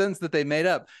the sentence that they made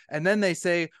up. And then they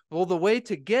say, well, the way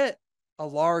to get a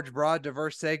large, broad,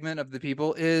 diverse segment of the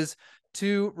people is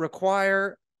to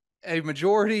require a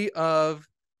majority of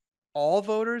all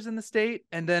voters in the state,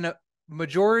 and then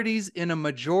majorities in a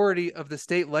majority of the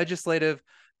state legislative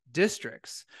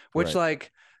districts, which Right.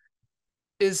 like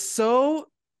is so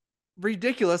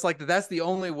ridiculous. Like that's the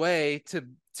only way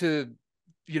to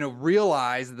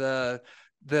realize the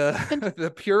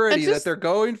the purity that they're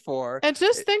going for. And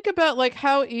just think about like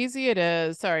how easy it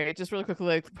is. Sorry, just really quickly,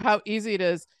 like how easy it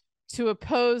is to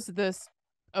oppose this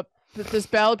this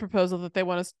ballot proposal that they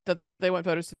want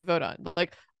voters to vote on.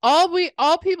 Like all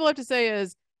people have to say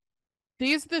is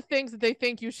these are the things that they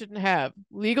think you shouldn't have: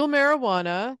 legal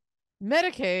marijuana,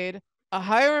 Medicaid, a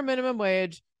higher minimum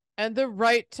wage, and the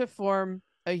right to form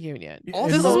a union. And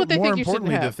This is what they more think you shouldn't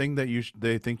importantly, have. the thing that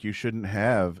they think you shouldn't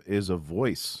have is a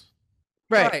voice.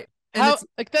 Right. And How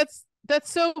like that's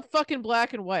so fucking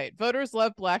black and white. Voters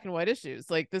love black and white issues.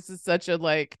 Like this is such a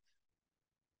like.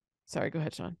 Sorry, go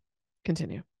ahead, Sean.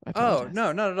 Continue. Oh,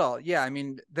 no, not at all. Yeah, I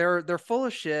mean, they're full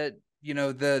of shit. You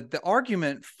know, the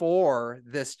argument for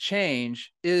this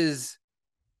change is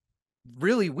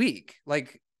really weak.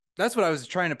 Like that's what I was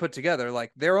trying to put together.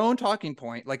 Like their own talking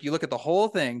point. Like you look at the whole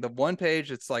thing, the one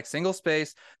page, it's like single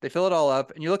space. They fill it all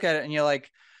up, and you look at it, and you're like,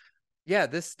 yeah,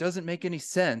 this doesn't make any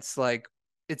sense. Like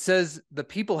it says the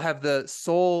people have the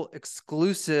sole,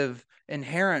 exclusive,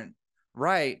 inherent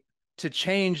right to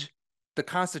change the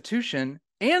Constitution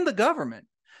and the government.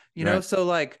 You know, so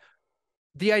like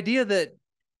the idea that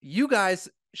you guys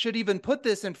should even put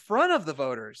this in front of the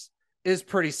voters is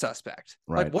pretty suspect.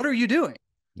 Right. Like, what are you doing?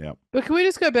 Yeah. But can we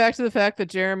just go back to the fact that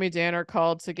Jeremy Danner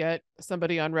called to get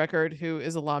somebody on record who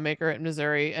is a lawmaker in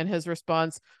Missouri, and his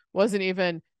response wasn't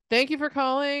even, thank you for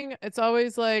calling. It's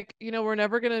always like, we're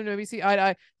never going to maybe see eye to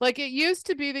eye. Like it used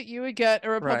to be that you would get a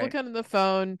Republican on the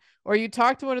phone, or you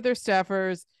talk to one of their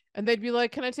staffers and they'd be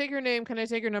like, can I take your name? Can I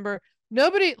take your number?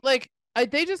 Nobody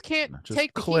they just can't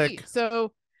take the heat.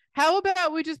 So how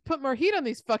about we just put more heat on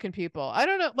these fucking people? I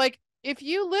don't know. Like if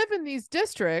you live in these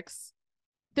districts,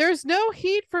 there's no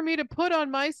heat for me to put on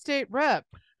my state rep.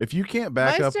 If you can't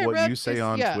back up what you say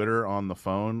on Twitter, on the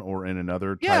phone, or in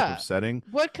another type of setting,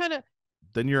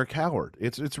 then you're a coward.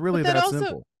 It's really that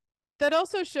simple. That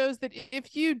also shows that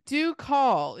if you do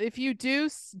call, if you do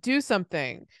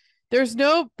something, there's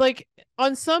no, like,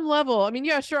 on some level, I mean,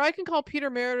 yeah, sure, I can call Peter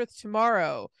Meredith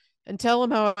tomorrow and tell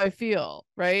him how I feel,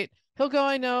 right? He'll go,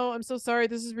 I know, I'm so sorry,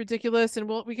 this is ridiculous, and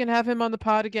we can have him on the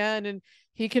pod again, and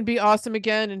he can be awesome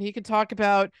again, and he can talk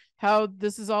about how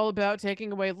this is all about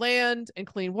taking away land and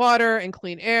clean water and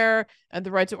clean air and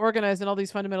the right to organize and all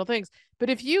these fundamental things. But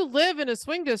if you live in a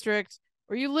swing district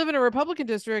or you live in a Republican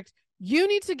district, you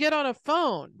need to get on a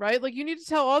phone, right? Like you need to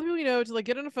tell all the people you know to like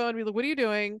get on a phone and be like, what are you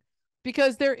doing?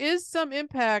 Because there is some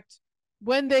impact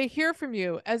when they hear from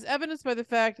you, as evidenced by the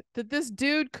fact that this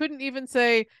dude couldn't even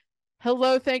say,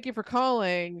 hello, thank you for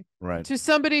calling, to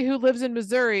somebody who lives in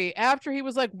Missouri after he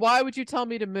was like, why would you tell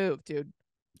me to move, dude?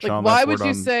 Like, Sean, why would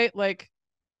you say, like...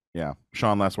 Yeah.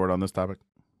 Sean, last word on this topic?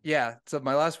 Yeah. So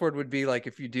my last word would be, like,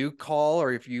 if you do call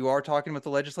or if you are talking with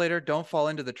the legislator, don't fall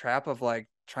into the trap of, like,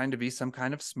 trying to be some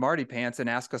kind of smarty pants and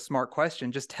ask a smart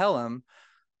question. Just tell him,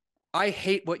 I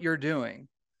hate what you're doing.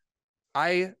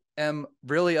 I am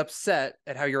really upset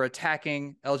at how you're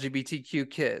attacking LGBTQ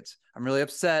kids. I'm really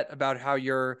upset about how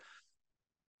you're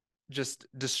just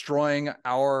destroying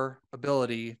our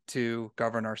ability to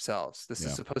govern ourselves. This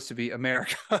is supposed to be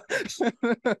America. I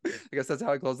guess that's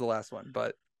how I closed the last one,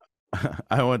 but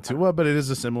I want to, well, but it is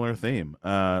a similar theme.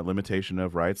 Limitation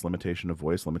of rights, limitation of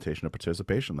voice, limitation of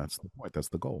participation. That's the point. That's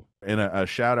the goal. And a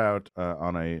shout out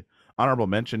on a honorable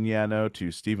mention,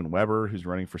 to Stephen Weber, who's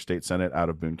running for state senate out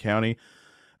of Boone County,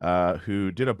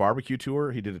 who did a barbecue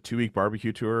tour. He did a 2-week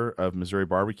barbecue tour of Missouri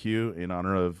barbecue in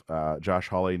honor of Josh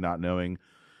Hawley not knowing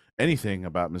anything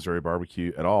about Missouri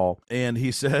barbecue at all. And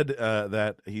he said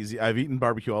that I've eaten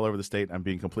barbecue all over the state. I'm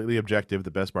being completely objective. The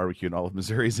best barbecue in all of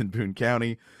Missouri is in Boone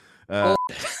County. Yeah,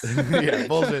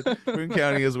 bullshit. Boone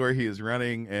County is where he is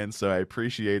running, and so I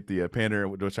appreciate the pander,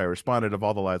 which I responded, of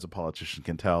all the lies a politician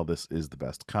can tell, this is the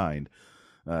best kind,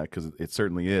 because it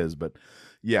certainly is. But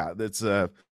yeah, it's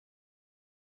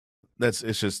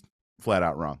just flat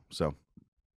out wrong. So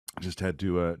just had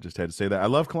to say that. I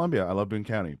love Columbia, I love Boone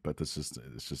County, but it's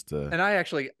just and I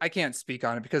can't speak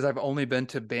on it because I've only been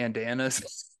to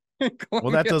Bandanas. Well,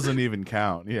 that doesn't even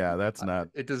count. Yeah, that's not.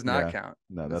 It does not count.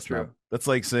 No, that's true. That's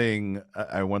like saying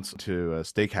I went to a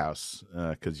steakhouse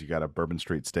because you got a Bourbon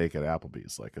Street steak at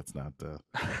Applebee's. Like, it's not.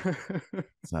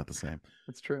 It's not the same.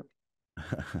 It's true.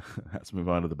 Let's move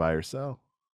on to the buy or sell.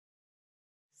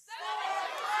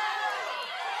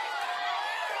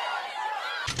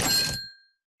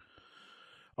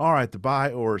 All right, the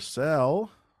buy or sell.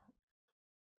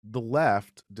 The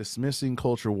left dismissing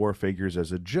culture war figures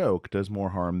as a joke does more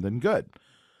harm than good.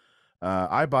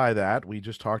 I buy that. We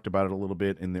just talked about it a little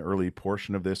bit in the early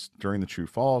portion of this during the True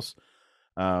False.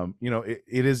 It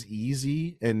is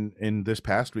easy, and in this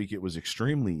past week it was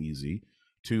extremely easy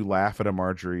to laugh at a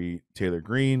Marjorie Taylor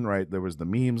Greene, right? There was the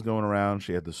memes going around.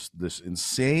 She had this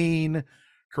insane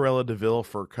Cruella de Vil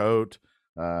fur coat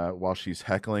while she's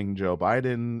heckling Joe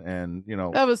Biden, and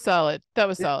that was solid. That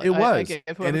was solid. It was,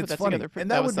 and it's funny,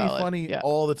 and that would be funny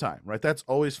all the time, right? That's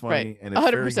always funny, right. And it's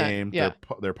 100%, fair game. Yeah.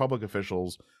 They're public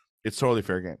officials. It's totally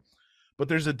fair game. But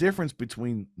there's a difference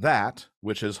between that,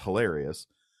 which is hilarious,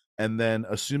 and then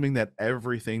assuming that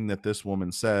everything that this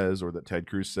woman says, or that Ted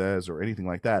Cruz says, or anything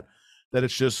like that, that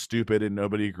it's just stupid and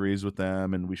nobody agrees with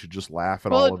them, and we should just laugh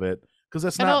at all of it, because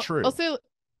that's not true.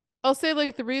 I'll say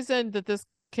like the reason that this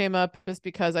came up is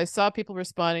because I saw people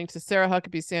responding to Sarah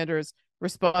Huckabee Sanders'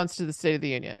 response to the State of the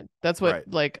Union. That's what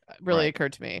really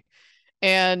occurred to me.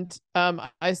 And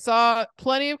I saw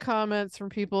plenty of comments from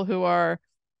people who are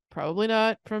probably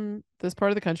not from this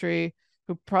part of the country,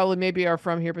 who probably maybe are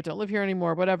from here but don't live here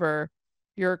anymore, whatever.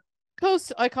 Your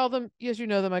coast, I call them, as you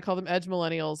know them, I call them edge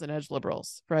millennials and edge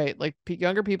liberals, right? Like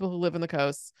younger people who live in the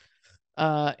coast,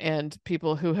 and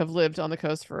people who have lived on the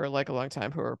coast for like a long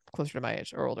time, who are closer to my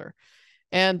age or older.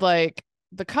 And like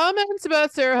the comments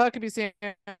about Sarah Huckabee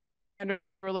Sanders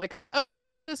were like, "Oh,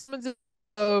 this one's a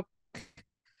joke.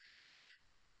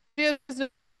 She has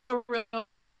no real,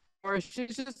 or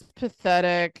she's just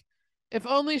pathetic. If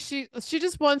only she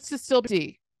just wants to still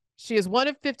be. She is one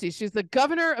of 50. She's the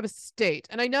governor of a state."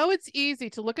 And I know it's easy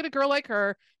to look at a girl like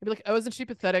her and be like, "Oh, isn't she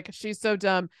pathetic? She's so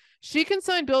dumb." She can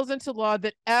sign bills into law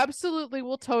that absolutely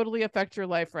will totally affect your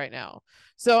life right now.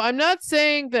 So I'm not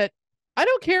saying that. I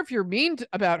don't care if you're mean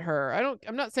about her.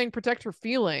 I'm not saying protect her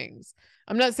feelings.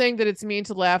 I'm not saying that it's mean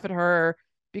to laugh at her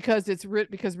because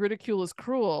because ridicule is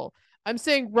cruel. I'm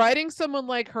saying writing someone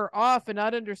like her off and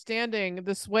not understanding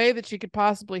the sway that she could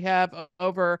possibly have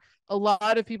over a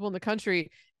lot of people in the country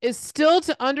is still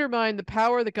to undermine the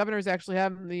power that governors actually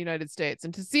have in the United States.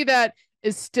 And to see that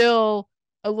is still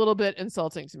a little bit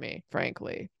insulting to me,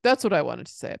 frankly. That's what I wanted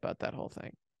to say about that whole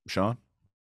thing. Sean?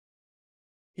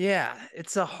 Yeah,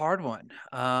 it's a hard one.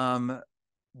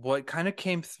 What kind of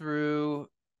came through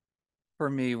for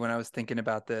me when I was thinking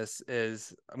about this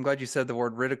is, I'm glad you said the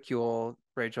word ridicule,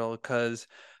 Rachel, because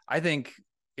I think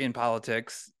in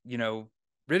politics,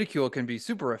 ridicule can be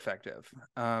super effective.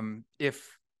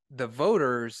 If the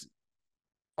voters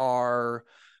are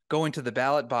going to the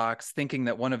ballot box thinking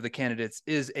that one of the candidates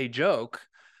is a joke,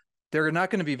 they're not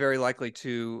going to be very likely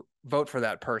to vote for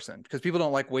that person, because people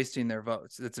don't like wasting their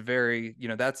votes. It's very,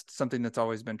 that's something that's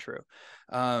always been true.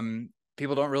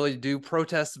 People don't really do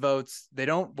protest votes. They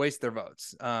don't waste their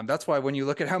votes. That's why when you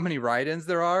look at how many write-ins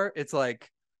there are, it's like,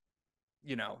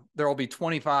 there will be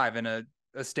 25 in a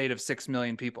state of 6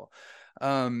 million people.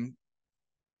 But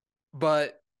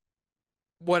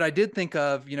what I did think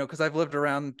of, because I've lived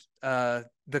around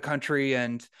the country,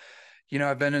 and,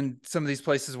 I've been in some of these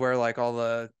places where like all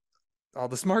the all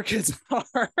the smart kids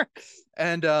are.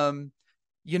 And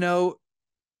you know,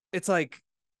 it's like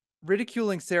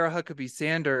ridiculing Sarah Huckabee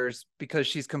Sanders because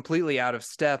she's completely out of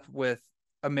step with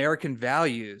American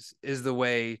values is the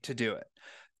way to do it.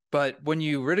 But when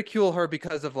you ridicule her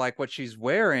because of like what she's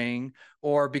wearing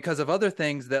or because of other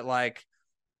things that like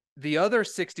the other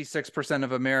 66%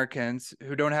 of Americans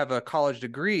who don't have a college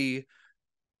degree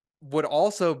would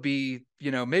also be,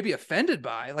 you know, maybe offended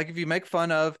by, like if you make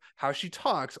fun of how she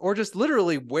talks or just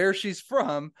literally where she's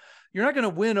from, you're not going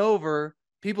to win over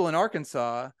people in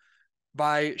Arkansas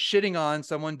by shitting on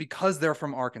someone because they're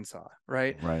from Arkansas,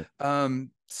 right? Right.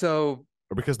 So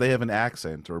or because they have an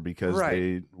accent, or because Right.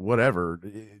 they whatever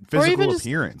even physical just-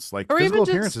 appearance. Like or even physical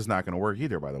just- appearance is not going to work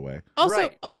either. By the way, Also,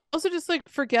 Right. also just like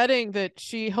forgetting that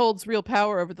she holds real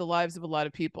power over the lives of a lot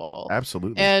of people.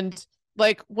 absolutely. And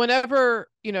like whenever,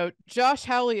 you know, Josh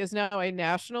Hawley is now a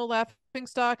national laughing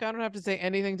stock. I don't have to say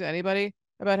anything to anybody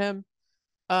about him.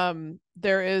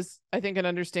 There is, I think, an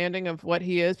understanding of what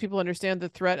he is. People understand the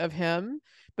threat of him,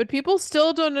 but people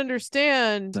still don't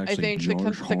understand, I think,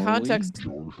 the context.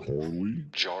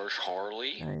 Josh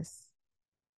Harley. Nice.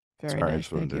 Very Sorry, I nice.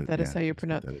 just wanted Thank you. to- That is yeah, how you just put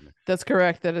pronounce. that in there. That's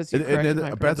correct. That is you corrected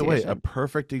my By the way, a pronunciation.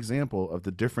 perfect example of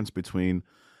the difference between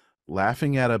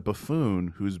laughing at a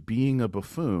buffoon who's being a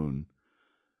buffoon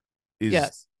is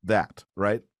Yes. that,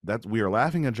 right? That's we are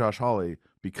laughing at Josh Hawley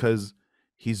because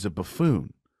he's a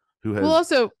buffoon who has Well,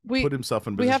 also we put himself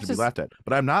in we position have to to be s- laughed at.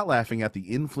 But I'm not laughing at the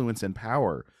influence and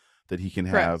power that he can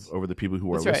have Correct. over the people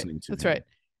who are That's right. listening to That's him. right.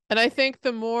 And I think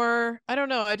the more, I don't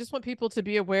know, I just want people to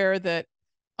be aware that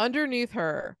underneath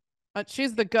her,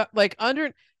 she's the gut, like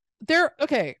under there.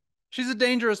 Okay. she's a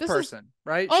dangerous This is- person,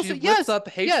 right? also, She whips yes, up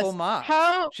hateful yes. mobs.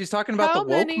 How She's talking about how the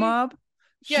woke many- mob.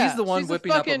 Yeah, She's the one she's a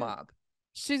whipping up a fucking- mob.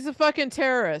 she's a fucking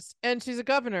terrorist, and she's a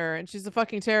governor, and she's a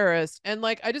fucking terrorist. And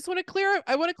like, I just want to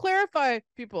I want to clarify,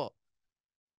 people,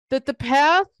 that the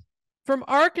path from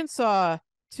Arkansas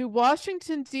to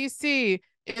Washington, D.C.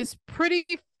 is pretty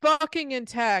fucking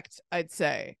intact, I'd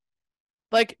say.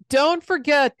 Like, don't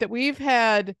forget that we've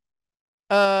had,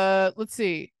 let's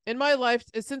see, in my life,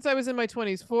 since I was in my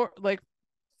 20s,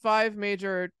 five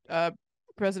major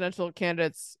presidential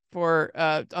candidates for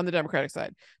on the Democratic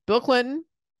side: Bill Clinton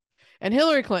and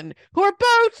Hillary Clinton, who are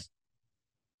both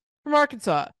from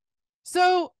Arkansas.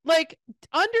 So, like,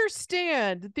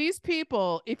 understand that these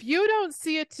people, if you don't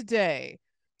see it today,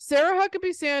 Sarah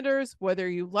Huckabee Sanders, whether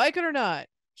you like it or not,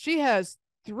 she has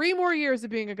 3 more years of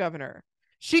being a governor.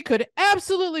 She could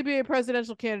absolutely be a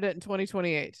presidential candidate in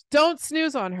 2028. Don't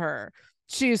snooze on her.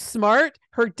 She's smart.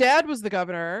 Her dad was the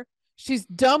governor. She's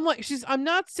dumb. I'm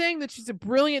not saying that she's a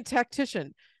brilliant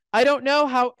tactician. I don't know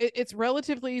how it's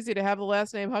relatively easy to have the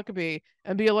last name Huckabee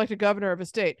and be elected governor of a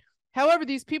state. However,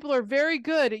 these people are very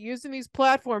good at using these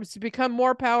platforms to become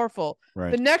more powerful.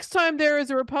 Right. The next time there is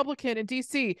a Republican in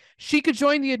DC, she could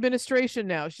join the administration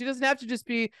now. She doesn't have to just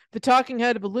be the talking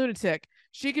head of a lunatic.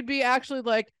 She could be actually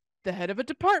like the head of a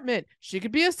department. She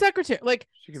could be a secretary. Like,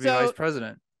 She could be vice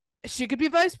president. she could be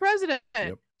vice president.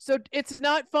 Yep. So it's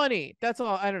not funny. That's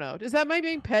all. I don't know. Is that am I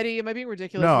being petty? Am I being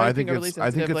ridiculous? No, Am I being think overly it's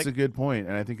sensitive? a good point,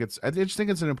 and I just think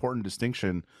it's an important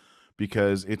distinction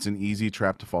because it's an easy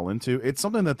trap to fall into. It's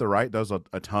something that the right does a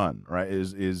ton, right?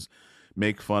 Is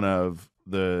make fun of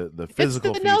the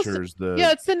physical features.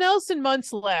 It's the Nelson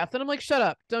Muntz laugh, and I'm like, shut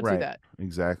up, don't do that.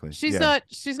 Exactly. She's Yeah.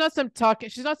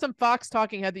 not some Fox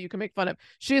talking head that you can make fun of.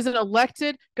 She is an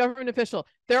elected government official.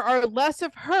 There are less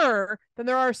of her than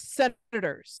there are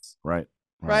senators. Right.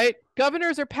 Right?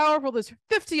 Governors are powerful. There's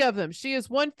 50 of them. She is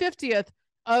 1/50th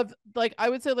of, like, I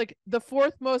would say, like, the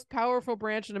 4th most powerful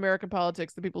branch in American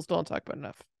politics that people still don't talk about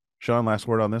enough. Sean, last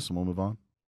word on this, and we'll move on.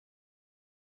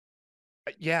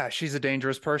 Yeah, she's a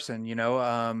dangerous person. You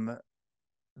know,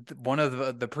 one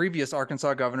of the previous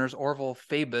Arkansas governors, Orville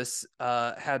Fabus,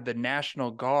 had the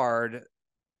National Guard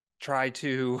try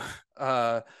to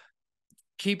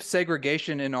keep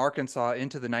segregation in Arkansas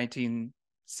into the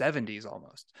 1970s,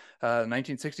 almost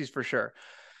 1960s for sure.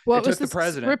 What It was took the this?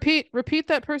 president. Repeat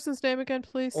that person's name again,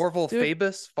 please. Orville Do it.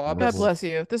 Fabus. God bless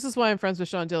you. This is why I'm friends with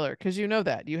Sean Diller, because you know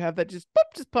that. You have that just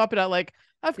pop it out like,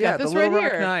 I've got this the Little right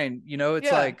Rock here. Nine. You know, it's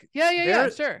Yeah. like Yeah,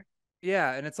 sure.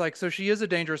 Yeah, and it's like, so she is a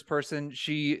dangerous person.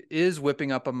 She is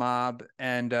whipping up a mob,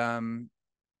 and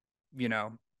you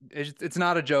know, it's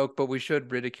not a joke, but we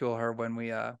should ridicule her when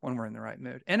we're in the right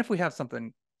mood, and if we have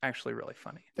something actually really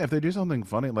funny. Yeah, if they do something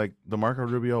funny, like the Marco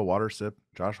Rubio water sip,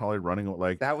 Josh Hawley running,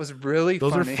 like That was really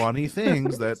those funny. are funny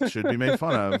things that should be made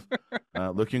fun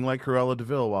of. Looking like Cruella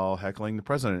DeVille while heckling the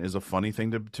president is a funny thing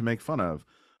to make fun of.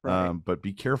 Right. But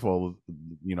be careful,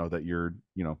 you know, that you're,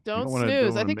 you know, Don't you don't wanna, snooze. don't I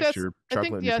wanna think mix that's- your I think-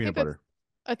 chocolate and yeah, your I peanut think butter.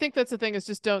 I think that's the thing, is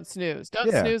just don't snooze. Don't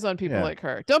Yeah, snooze on people yeah. like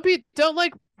her. Don't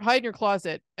like hide in your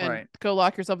closet and Right. go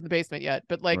lock yourself in the basement yet.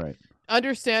 But like Right.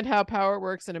 understand how power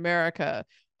works in America,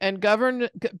 and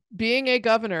being a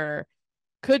governor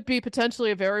could be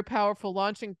potentially a very powerful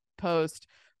launching post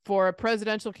for a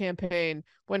presidential campaign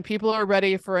when people are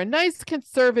ready for a nice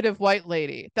conservative white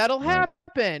lady. That'll Right.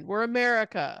 happen. We're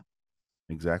America.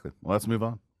 Exactly. Well, let's move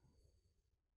on.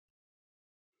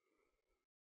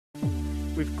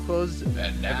 We've closed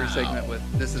And every now, segment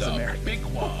with "This is the America." big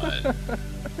one.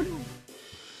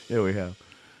 Yeah, we have.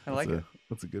 I like it.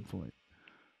 That's a good point.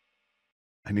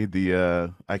 I need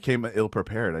the I came ill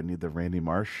prepared. I need the Randy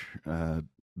Marsh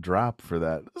drop for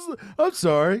that. I'm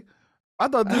sorry. I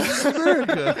thought this was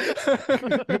America.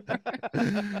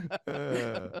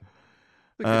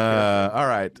 All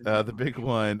right. The big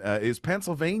one is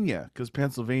Pennsylvania, because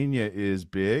Pennsylvania is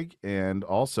big, and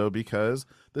also because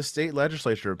the state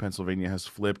legislature of Pennsylvania has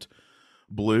flipped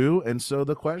blue. And so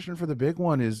the question for the big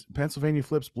one is, Pennsylvania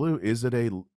flips blue. Is it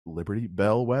a Liberty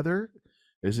bellwether?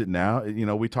 Is it now? You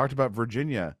know, we talked about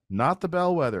Virginia, not the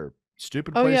bellwether.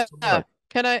 Stupid Oh place yeah. to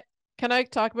look. Can I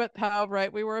talk about how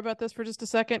right we were about this for just a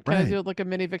second? Can I do like a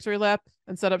mini victory lap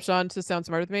and set up Sean to sound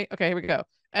smart with me? Okay, here we go.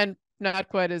 And not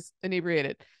quite as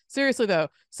inebriated. Seriously though.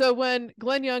 So when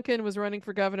Glenn Youngkin was running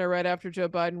for governor right after Joe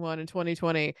Biden won in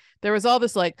 2020, there was all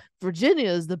this like, Virginia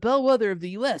is the bellwether of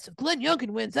the US. If Glenn Youngkin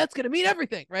wins, that's going to mean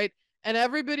everything, right? And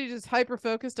everybody just hyper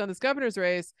focused on this governor's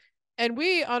race. And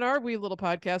we, on our wee little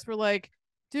podcast, were like,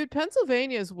 dude,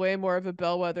 Pennsylvania is way more of a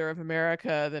bellwether of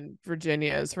America than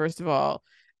Virginia is, first of all.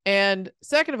 And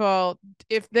second of all,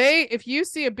 if you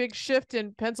see a big shift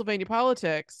in Pennsylvania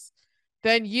politics,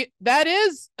 then that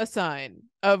is a sign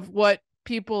of what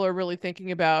people are really thinking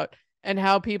about and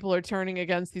how people are turning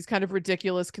against these kind of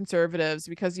ridiculous conservatives,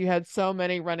 because you had so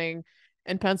many running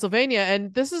in Pennsylvania.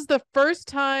 And this is the first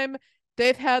time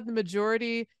they've had the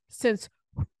majority since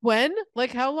when?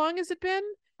 Like, how long has it been?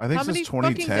 I think How since many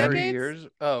 2010. fucking 3 decades? years.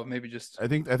 Oh, maybe just. I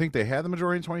think they had the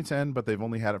majority in 2010, but they've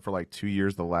only had it for like 2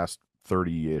 years, the last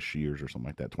 30-ish years or something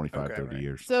like that, 25, Okay, 30 right.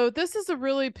 years. So this is a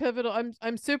really pivotal.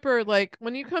 I'm super like,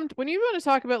 when you want to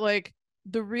talk about like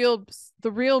the real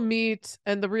meat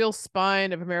and the real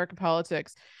spine of American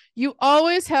politics, you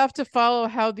always have to follow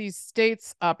how these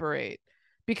states operate,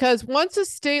 because once a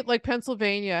state like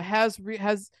Pennsylvania has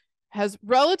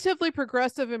relatively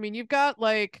progressive, I mean, you've got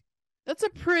like, that's a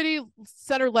pretty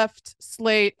center left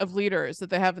slate of leaders that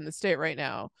they have in the state right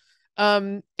now,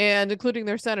 and including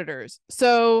their senators.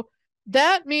 So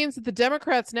that means that the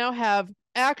Democrats now have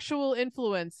actual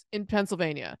influence in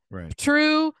Pennsylvania. Right.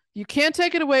 True. You can't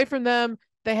take it away from them.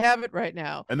 They have it right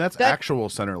now. And that's actual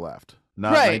center left,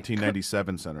 not Right.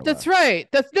 1997 center left. That's right.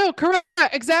 That's no correct.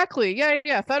 Exactly.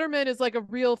 Yeah. Fetterman is like a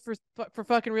real for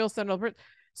fucking real center left.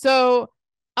 So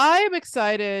I am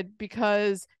excited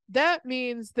because that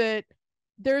means that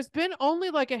there's been only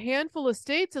like a handful of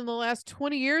states in the last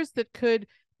 20 years that could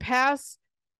pass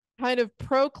kind of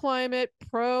pro-climate,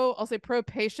 I'll say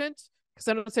pro-patient, because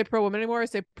I don't say pro-woman anymore, I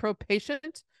say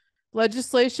pro-patient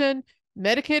legislation,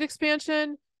 Medicaid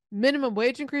expansion, minimum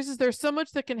wage increases. There's so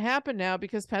much that can happen now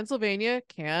because Pennsylvania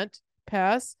can't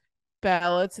pass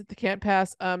ballots. They can't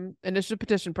pass initiative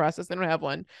petition process. They don't have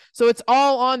one. So it's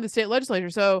all on the state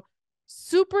legislature. So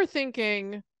super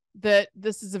thinking that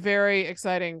this is a very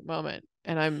exciting moment.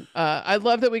 And I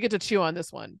love that we get to chew on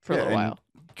this one for a little while.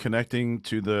 Connecting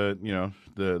to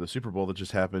the Super Bowl that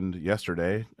just happened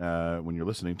yesterday, when you're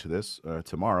listening to this,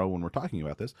 tomorrow when we're talking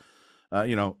about this,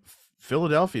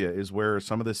 Philadelphia is where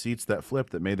some of the seats that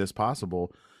flipped that made this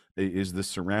possible is the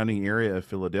surrounding area of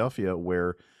Philadelphia,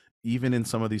 where even in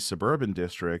some of these suburban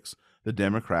districts, the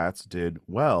Democrats did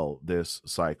well this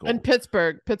cycle. And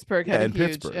Pittsburgh had a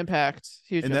huge impact.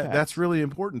 That's really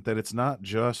important, that it's not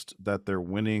just that they're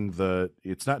winning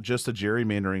it's not just a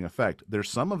gerrymandering effect. There's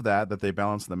some of that they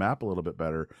balance the map a little bit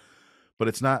better, but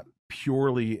it's not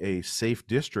purely a safe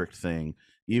district thing.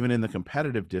 Even in the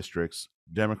competitive districts,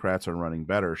 Democrats are running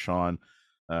better. Sean,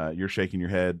 you're shaking your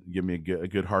head. Give me a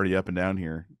good hearty up and down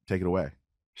here. Take it away.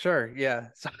 Sure. Yeah.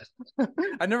 So,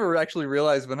 I never actually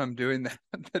realized when I'm doing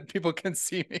that people can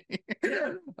see me.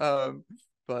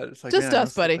 But it's like, just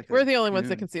us, buddy. We're the only ones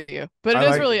that can see you. But it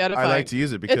is really edifying. I like to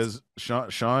use it because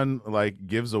Sean like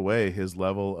gives away his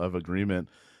level of agreement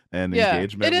and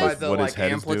engagement with what his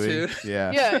head amplitude. is doing.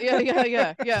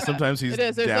 Yeah. Yeah. Sometimes he's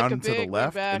down like to the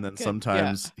left, and then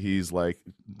sometimes he's like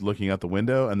looking out the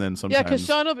window, and then sometimes because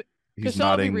Sean will he's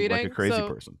nodding like a crazy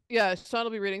person. Yeah, Sean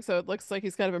will be reading, so it looks like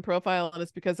he's kind of in profile, and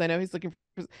it's because I know he's looking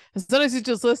for. Sometimes he's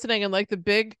just listening, and like the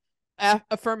big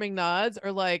affirming nods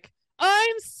are like,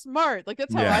 I'm smart. Like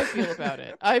that's how Yeah. I feel about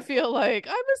it. I feel like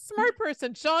I'm a smart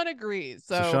person. Sean agrees.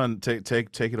 So Sean, take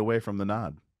it away from the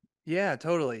nod. Yeah,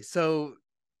 totally. So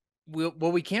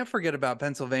what we can't forget about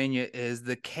Pennsylvania is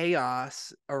the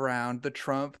chaos around the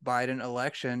Trump-Biden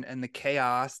election and the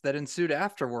chaos that ensued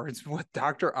afterwards with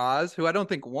Dr. Oz, who I don't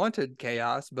think wanted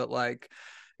chaos, but like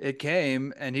it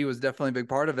came, and he was definitely a big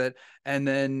part of it. And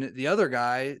then the other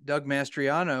guy, Doug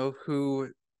Mastriano, who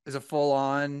is a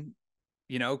full-on,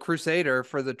 crusader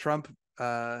for the Trump,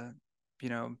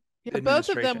 yeah, both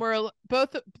of them were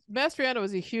Mastriano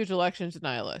was a huge election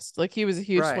denialist. Like he was a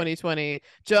huge 2020.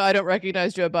 I don't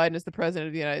recognize Joe Biden as the president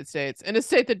of the United States in a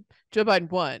state that Joe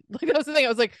Biden won. Like that was the thing. I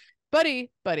was like,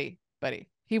 buddy.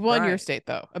 He won your state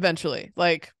though, eventually.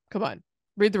 Like, come on,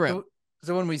 read the room.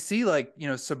 So when we see like,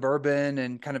 suburban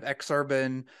and kind of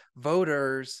exurban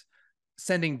voters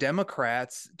sending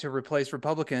Democrats to replace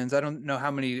Republicans, I don't know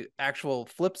how many actual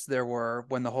flips there were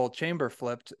when the whole chamber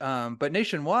flipped. But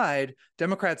nationwide,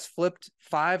 Democrats flipped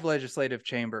 5 legislative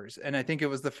chambers. And I think it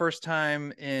was the first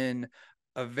time in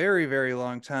a very, very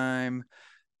long time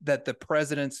that the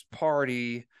president's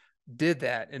party did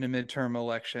that in a midterm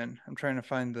election. I'm trying to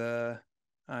find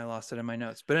I lost it in my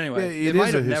notes. But anyway, it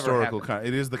is a historical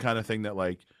it is the kind of thing that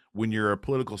like when you're a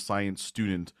political science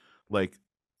student, like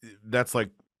that's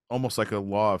like almost like a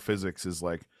law of physics is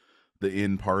like the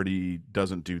in party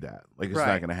doesn't do that. Like it's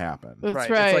not going to happen. That's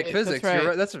right. It's like physics. You're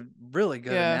right. That's a really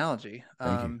good analogy.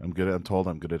 Thank you. I'm told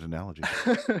I'm good at analogies.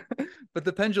 But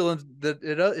the pendulum,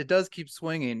 it does keep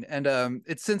swinging, and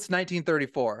it's since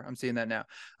 1934. I'm seeing that now.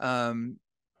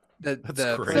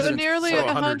 That's crazy. So nearly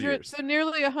 100. So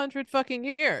nearly 100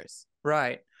 fucking years.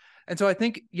 Right. And so I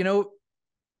think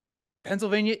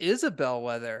Pennsylvania is a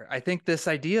bellwether. I think this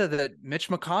idea that Mitch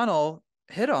McConnell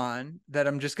hit on, that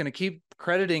I'm just going to keep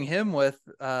crediting him with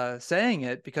saying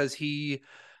it, because he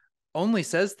only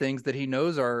says things that he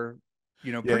knows are,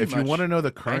 pretty if much you want to know the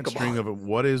current bankable. stream of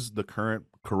what is the current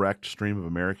correct stream of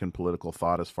American political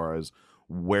thought as far as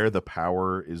where the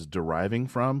power is deriving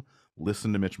from,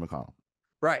 listen to Mitch McConnell.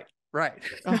 Right.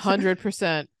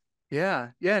 100%. Yeah.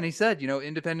 And he said,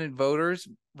 independent voters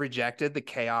rejected the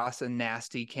chaos and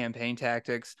nasty campaign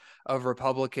tactics of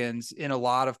Republicans in a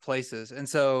lot of places. And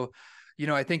so,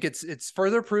 I think it's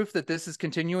further proof that this is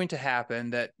continuing to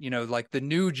happen, that, like the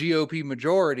new GOP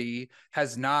majority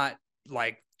has not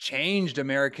like changed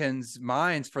Americans'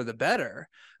 minds for the better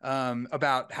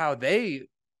about how they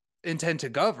intend to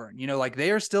govern, like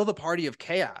they are still the party of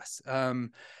chaos.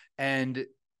 And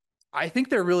I think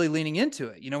they're really leaning into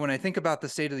it. When I think about the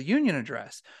State of the Union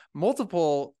address,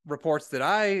 multiple reports that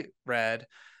I read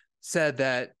said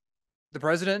that the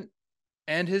president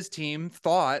and his team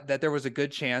thought that there was a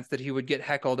good chance that he would get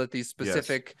heckled at these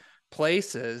specific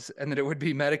places, and that it would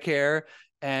be Medicare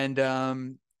and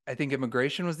I think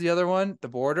immigration was the other one, the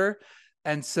border.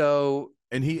 And so,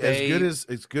 and he,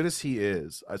 as good as he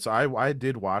is, so I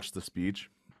did watch the speech.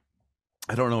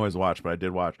 I don't always watch, but I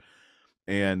did watch,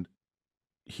 and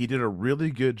he did a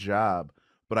really good job.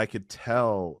 But I could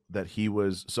tell that he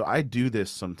was. So I do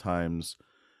this sometimes.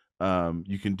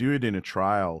 You can do it in a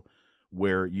trial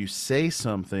where you say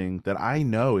something that I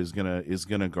know is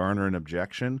gonna garner an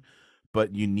objection,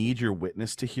 but you need your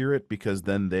witness to hear it, because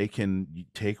then they can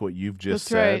take what you've just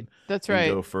said. That's right.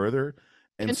 And go further.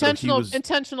 And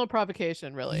intentional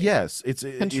provocation, really. Yes, it's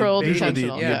controlled.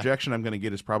 Intentional. The objection I'm going to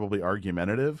get is probably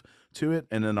argumentative to it,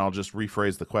 and then I'll just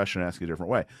rephrase the question, ask it a different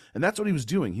way. And that's what he was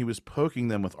doing. He was poking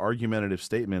them with argumentative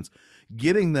statements,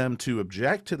 getting them to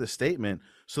object to the statement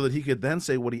so that he could then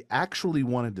say what he actually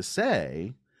wanted to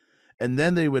say, and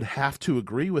then they would have to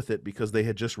agree with it because they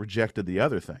had just rejected the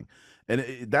other thing.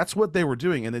 And that's what they were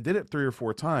doing, and they did it 3 or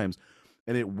 4 times,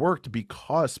 and it worked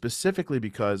specifically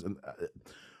because.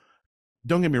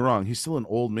 Don't get me wrong, he's still an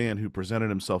old man who presented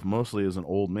himself mostly as an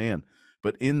old man.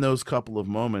 But in those couple of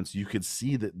moments, you could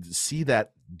see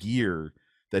that gear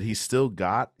that he still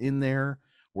got in there,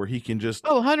 where he can just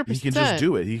 100%. He can just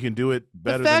do it. He can do it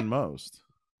better than most.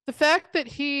 The fact that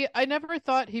I never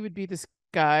thought he would be this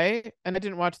guy, and I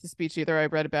didn't watch the speech either. I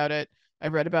read about it. I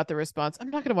read about the response.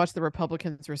 I'm not going to watch the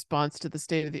Republicans' response to the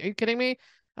State of the. Are you kidding me?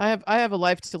 I have a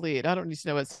life to lead. I don't need to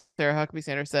know what Sarah Huckabee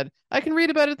Sanders said. I can read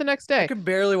about it the next day. I could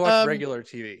barely watch regular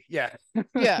TV. Yeah.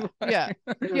 Yeah.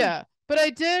 But I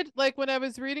did, like, when I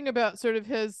was reading about sort of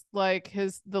the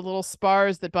little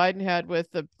spars that Biden had with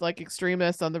the like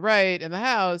extremists on the right in the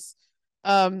House.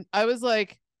 I was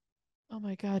like, oh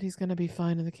my God, he's gonna be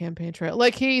fine in the campaign trail.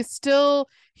 Like he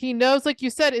knows, like you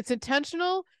said, it's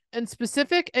intentional and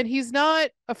specific, and he's not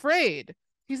afraid.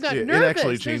 He's not nervous. It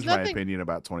actually changed my opinion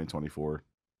about 2024.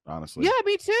 Honestly. Yeah,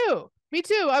 me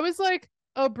too. I was like,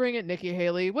 Oh, bring it, Nikki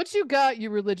Haley. What you got, you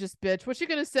religious bitch? What you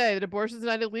gonna say? That abortion's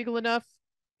not illegal enough?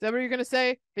 Is that what you're gonna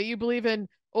say? That you believe in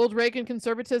old Reagan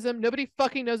conservatism? Nobody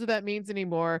fucking knows what that means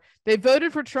anymore. They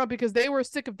voted for Trump because they were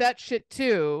sick of that shit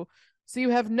too. So you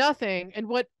have nothing. And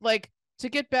what, like, to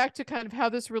get back to kind of how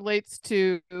this relates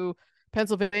to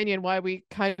Pennsylvania and why we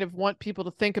kind of want people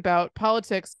to think about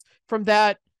politics from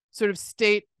that sort of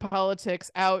state politics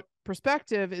out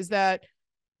perspective, is that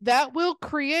will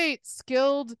create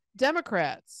skilled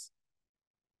Democrats.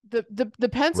 The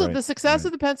success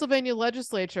of the Pennsylvania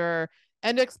legislature,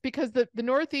 and it's because the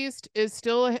Northeast is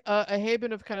still a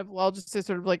haven of kind of, well, I'll just say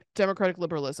sort of like democratic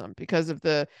liberalism because of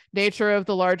the nature of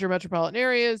the larger metropolitan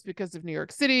areas, because of New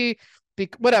York City,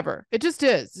 whatever. It just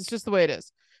is. It's just the way it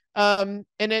is. And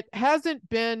it hasn't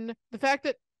been, the fact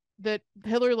that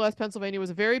Hillary lost Pennsylvania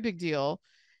was a very big deal.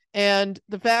 And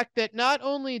the fact that not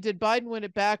only did Biden win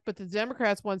it back, but the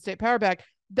Democrats won state power back,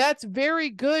 that's very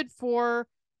good for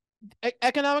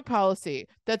economic policy.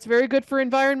 That's very good for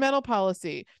environmental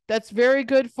policy. That's very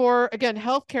good for, again,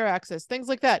 healthcare access, things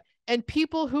like that. And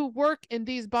people who work in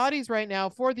these bodies right now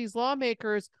for these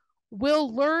lawmakers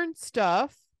will learn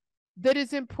stuff that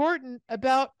is important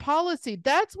about policy.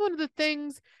 That's one of the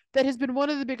things that has been one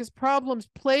of the biggest problems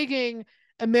plaguing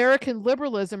American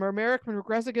liberalism or American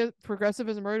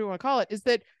progressivism, or whatever you want to call it, is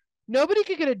that nobody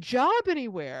could get a job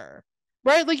anywhere,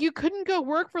 right? Like, you couldn't go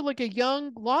work for like a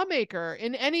young lawmaker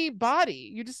in any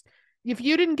body. You just, if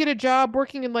you didn't get a job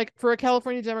working in like for a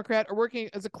California Democrat or working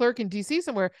as a clerk in DC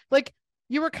somewhere, like,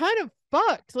 you were kind of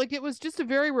fucked. Like, it was just a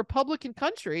very Republican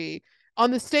country on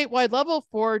the statewide level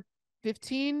for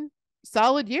 15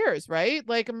 solid years, right?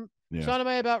 Like, Sean, am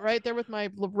I about right there with my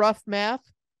rough math?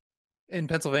 In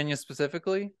Pennsylvania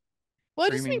specifically? Well,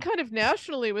 I just mean kind of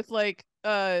nationally with like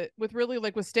with really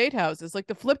like with state houses, like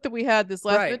the flip that we had this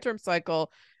last midterm cycle,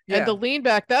 and the lean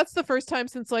back. That's the first time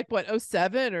since like what,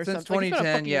 07 or since something.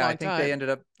 2010. Yeah, I think they ended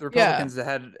up, the Republicans that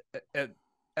had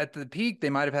at the peak, they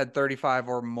might have had 35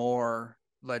 or more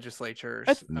legislatures.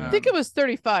 I think it was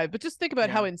 35, but just think about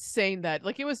how insane that,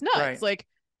 like, it was nuts. Right. Like,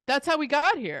 that's how we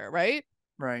got here, right?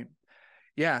 Right.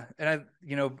 Yeah. And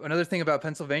another thing about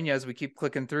Pennsylvania, as we keep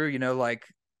clicking through, like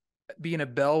being a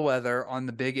bellwether on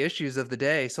the big issues of the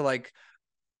day. So like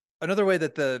another way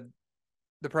that the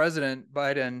president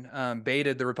Biden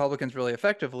baited the Republicans really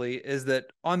effectively is that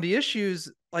on the issues,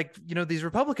 like, these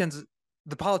Republicans,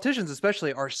 the politicians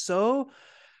especially, are so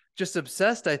just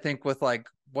obsessed, I think, with like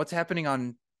what's happening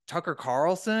on Tucker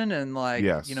Carlson and like,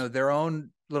 their own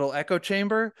little echo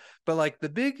chamber. But like the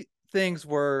big things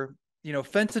were,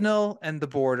 fentanyl and the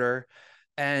border,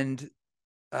 and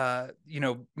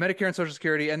Medicare and Social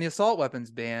Security and the assault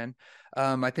weapons ban,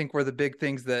 I think were the big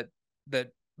things that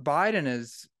Biden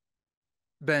has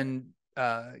been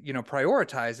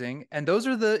prioritizing. And those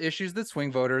are the issues that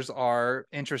swing voters are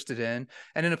interested in.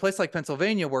 And in a place like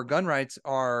Pennsylvania, where gun rights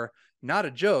are not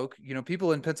a joke,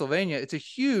 people in Pennsylvania, it's a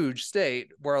huge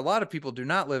state where a lot of people do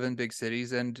not live in big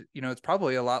cities. And, it's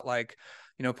probably a lot like,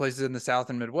 places in the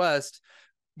South and Midwest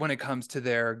when it comes to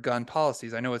their gun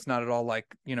policies. I know it's not at all like,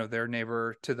 their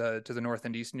neighbor to the north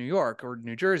and east, New York or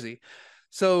New Jersey.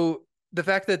 So the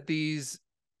fact that these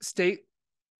state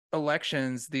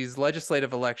elections, these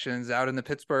legislative elections out in the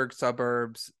Pittsburgh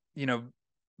suburbs,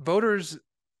 voters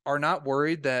are not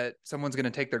worried that someone's going to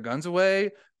take their guns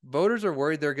away. Voters are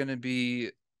worried they're going to be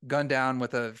gunned down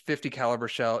with a 50 caliber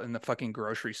shell in the fucking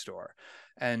grocery store.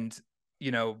 And,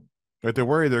 but they're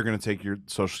worried they're going to take your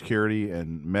Social Security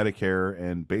and Medicare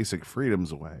and basic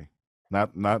freedoms away.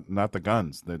 Not the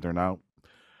guns. They're not.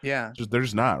 Yeah. They're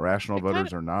just not. Rational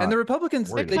voters are not. And the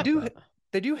Republicans,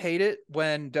 they do hate it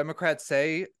when Democrats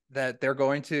say that they're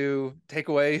going to take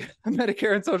away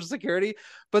Medicare and Social Security,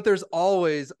 but there's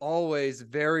always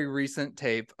very recent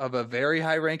tape of a very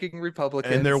high-ranking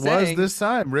Republican. And there was this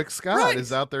time, Rick Scott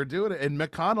is out there doing it, and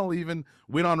McConnell even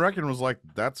went on record and was like,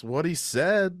 "That's what he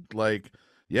said." Like,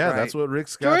 that's what Rick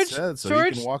Scott said. So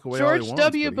he can walk away all he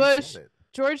wants.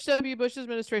 George W. Bush's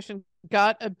administration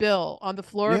got a bill on the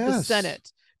floor of the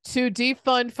Senate to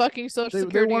defund fucking Social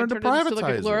Security and turn it into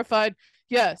like a glorified.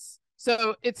 Yes.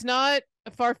 So it's not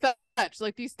far-fetched.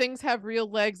 Like, these things have real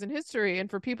legs in history. And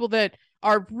for people that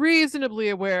are reasonably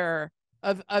aware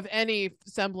of any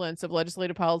semblance of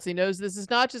legislative policy, knows this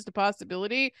is not just a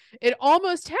possibility. It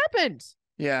almost happened.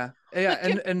 Yeah.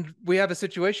 And we have a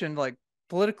situation, like,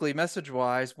 politically,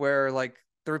 message-wise, where like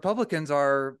the Republicans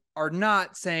are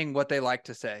not saying what they like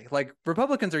to say. Like,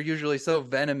 Republicans are usually so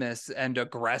venomous and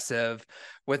aggressive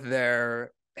with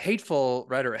their hateful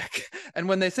rhetoric. And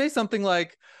when they say something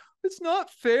like, "It's not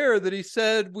fair that he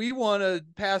said we want to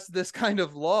pass this kind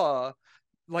of law,"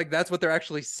 like that's what they're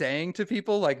actually saying to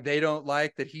people. Like they don't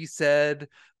like that he said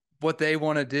what they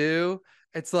want to do.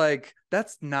 It's like,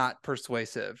 that's not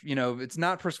persuasive. It's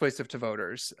not persuasive to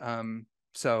voters.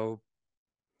 So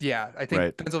yeah, I think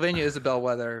Right. Pennsylvania is a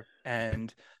bellwether,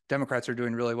 and Democrats are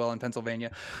doing really well in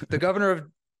Pennsylvania. The governor of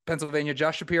Pennsylvania,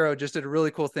 Josh Shapiro, just did a really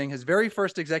cool thing. His very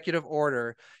first executive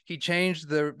order, he changed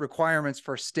the requirements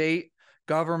for state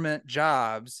government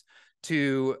jobs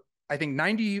to, I think,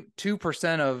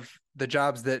 92% of the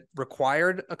jobs that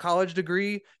required a college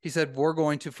degree. He said, we're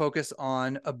going to focus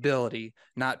on ability,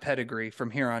 not pedigree from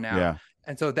here on out. Yeah.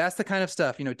 And so that's the kind of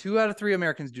stuff, 2 out of 3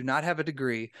 Americans do not have a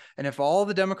degree. And if all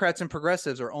the Democrats and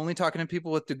progressives are only talking to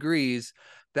people with degrees,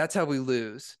 that's how we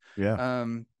lose. Yeah.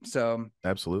 So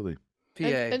Absolutely. PA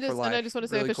and for life. I just want to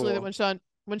say Really officially cool. that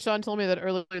when Sean told me that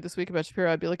earlier this week about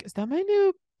Shapiro, I'd be like, is that my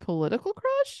new political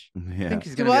crush? I Yeah. think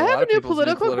he's Do going to I be a have lot a of new people's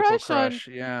political crush on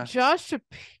Yeah. Josh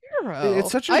Shapiro?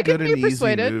 It's such a I good could and be easy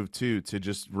persuaded. move too, to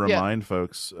just remind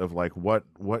folks of like what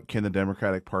can the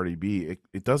Democratic Party be.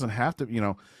 It doesn't have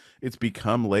to, it's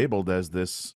become labeled as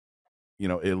this,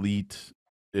 elite,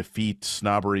 effete,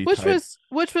 snobbery Which type.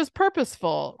 was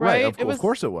purposeful, right? Of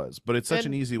course it was, but it's such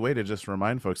an and- easy way to just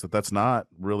remind folks that that's not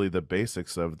really the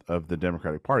basics of the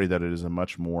Democratic Party. That it is a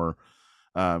much more,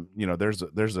 there's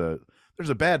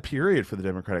a bad period for the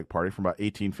Democratic Party from about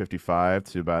 1855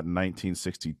 to about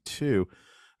 1962.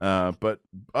 But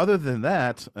other than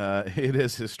that, it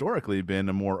has historically been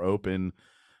a more open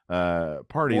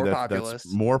party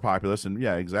that's more populist. And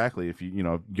yeah, exactly. If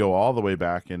you go all the way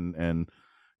back and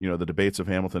the debates of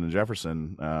Hamilton and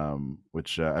Jefferson,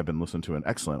 which I've been listening to an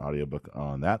excellent audiobook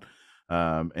on that.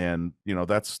 And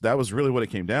that was really what it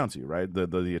came down to, right?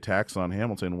 The attacks on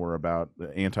Hamilton were about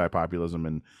anti-populism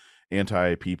and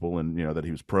anti-people, and that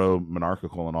he was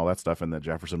pro-monarchical and all that stuff, and that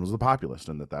Jefferson was the populist,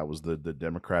 and that was the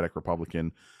Democratic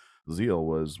Republican zeal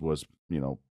was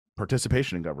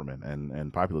participation in government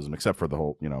and populism, except for the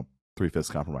whole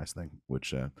 3/5 compromise thing,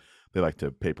 which they like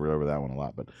to paper over that one a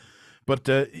lot. But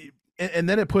and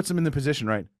then it puts them in the position,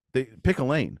 right? They pick a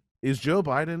lane. Is Joe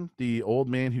Biden the old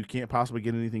man who can't possibly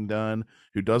get anything done,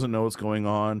 who doesn't know what's going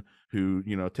on, who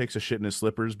takes a shit in his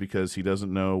slippers because he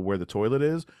doesn't know where the toilet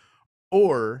is?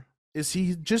 Or is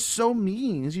he just so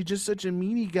mean? Is he just such a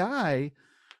meanie guy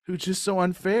who's just so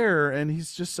unfair, and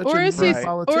he's just such a mean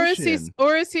politician?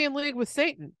 Or is he in league with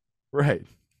Satan? Right.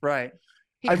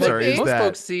 I'm sorry. Most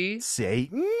folks see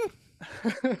Satan.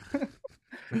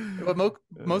 But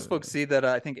most folks see that.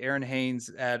 I think Erin Haynes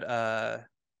at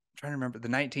I'm trying to remember, the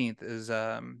 19th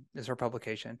is her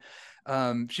publication.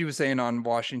 She was saying on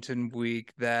Washington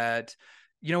Week that,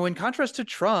 in contrast to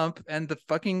Trump and the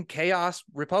fucking chaos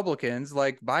Republicans,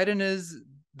 like, Biden is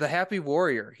the happy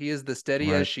warrior. He is the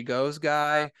steady as she goes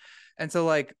guy. And so,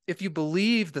 like, if you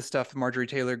believe the stuff Marjorie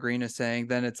Taylor Greene is saying,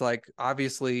 then it's like,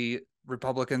 obviously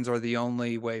Republicans are the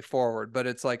only way forward. But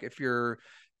it's like, if you're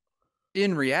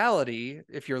in reality,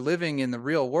 if you're living in the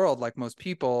real world, like most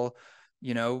people,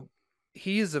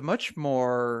 he is a much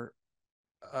more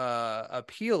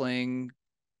appealing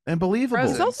and believable.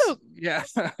 He's also, yeah.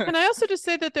 Can I also just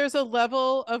say that there's a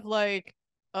level of like,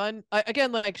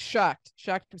 again, like shocked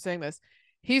from saying this.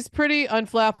 He's pretty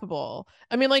unflappable.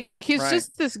 I mean, like, he's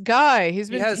just this guy. He's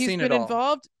been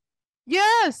involved.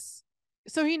 Yes.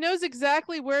 So he knows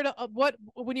exactly where to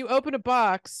when you open a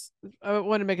box. I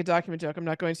want to make a document joke. I'm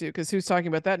not going to, because who's talking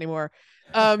about that anymore?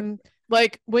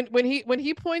 Like when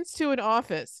he points to an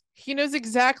office, he knows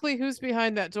exactly who's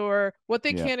behind that door, what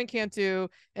they can and can't do,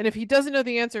 and if he doesn't know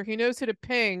the answer, he knows who to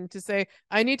ping to say,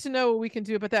 I need to know what we can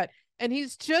do about that. And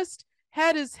he's just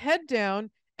had his head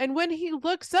down, and when he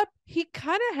looks up, he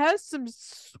kind of has some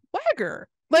swagger.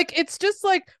 Like, it's just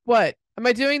like, what am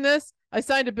I doing this? I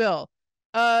signed a bill.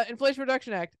 Inflation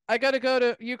Reduction Act. I gotta go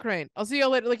to Ukraine. I'll see you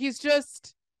later. Like, he's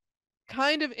just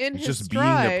kind of in his just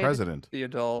stride. Being the president, the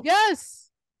adult. Yes.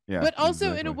 Yeah, but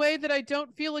also in a way that I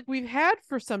don't feel like we've had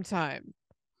for some time.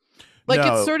 Like,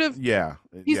 it's sort of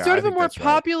he's sort of a more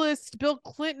populist Bill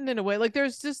Clinton in a way. Like,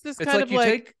 there's just this kind of you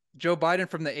take Joe Biden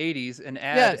from the 80s and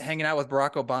add hanging out with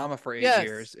Barack Obama for 8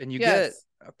 years, and you get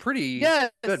a pretty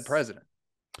good president.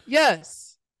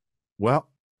 Yes. Well,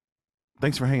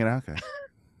 thanks for hanging out, guys.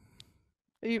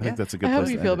 I think that's a good place. I hope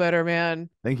you feel better, man.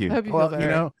 Thank you. I hope you feel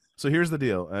better. So here's the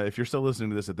deal. If you're still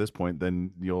listening to this at this point,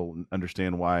 then you'll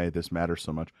understand why this matters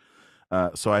so much.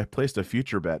 So I placed a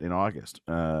future bet in August.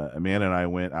 Amanda and I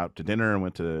went out to dinner and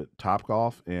went to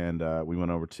Topgolf, and we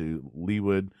went over to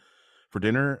Leawood for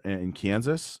dinner in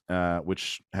Kansas,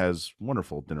 which has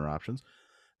wonderful dinner options.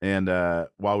 And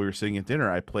while we were sitting at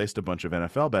dinner, I placed a bunch of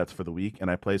NFL bets for the week,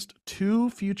 and I placed 2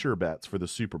 future bets for the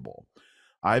Super Bowl.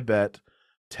 I bet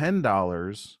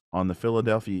 $10 on the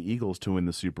Philadelphia Eagles to win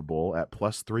the Super Bowl at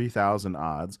plus 3,000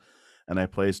 odds, and I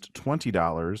placed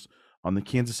 $20 on the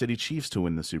Kansas City Chiefs to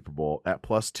win the Super Bowl at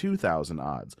plus 2,000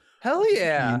 odds. Hell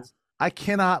yeah! I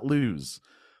cannot lose.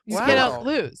 You Wow. cannot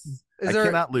lose.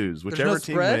 Cannot lose. Whichever no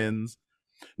team spread? wins.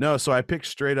 No, so I picked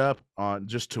straight up on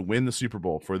just to win the Super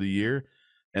Bowl for the year,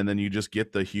 and then you just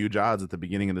get the huge odds at the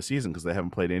beginning of the season because they haven't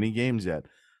played any games yet.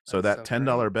 So That's that so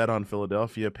 $10 great. bet on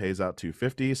Philadelphia pays out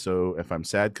 $250. So if I'm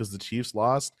sad because the Chiefs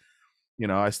lost,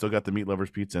 I still got the meat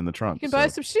lovers pizza in the trunk. You can buy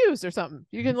some shoes or something.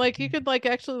 You could buy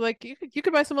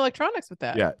some electronics with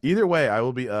that. Yeah. Either way, I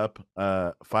will be up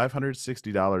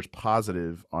 $560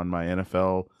 positive on my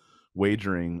NFL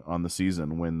wagering on the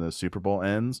season when the Super Bowl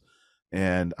ends.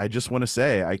 And I just want to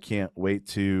say I can't wait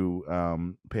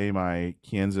to pay my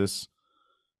Kansas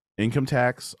income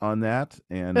tax on that.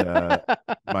 And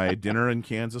my dinner in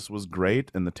Kansas was great.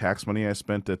 And the tax money I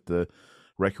spent at the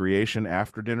recreation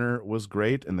after dinner was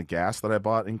great. And the gas that I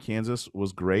bought in Kansas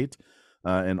was great.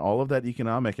 And all of that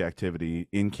economic activity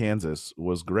in Kansas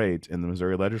was great. And the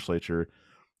Missouri legislature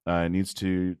needs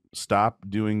to stop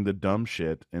doing the dumb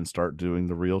shit and start doing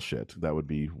the real shit. That would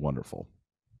be wonderful.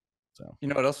 So You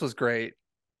know what else was great?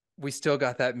 We still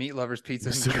got that meat lovers pizza.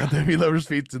 we still got that meat lovers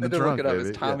pizza in the trunk, Look it up. baby.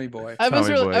 It's Tommy Boy. I was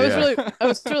Tommy really, boy, I was yeah. really,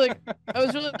 I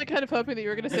was really kind of hoping that you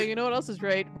were going to say, you know what else is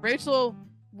great? Rachel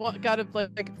got a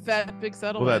fat big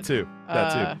settlement. Well, that too.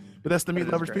 But that's the meat That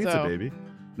is lovers great. pizza, So- baby.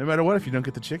 No matter what, if you don't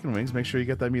get the chicken wings, make sure you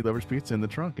get that meat lovers pizza in the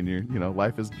trunk, and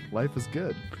life is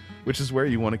good, which is where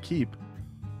you want to keep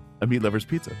a meat lovers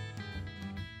pizza.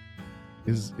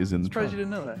 Is in the Surprised trunk. you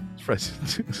didn't know that.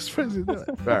 Surprised you didn't know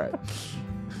that. All right.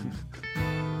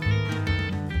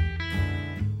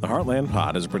 The Heartland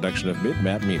Pod is a production of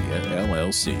Mid-Map Media,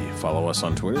 LLC. Follow us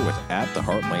on Twitter with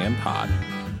 @TheHeartlandPod.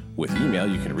 With email,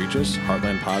 you can reach us,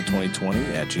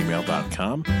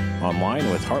 heartlandpod2020@gmail.com, online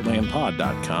with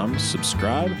heartlandpod.com.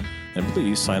 Subscribe, and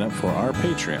please sign up for our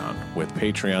Patreon with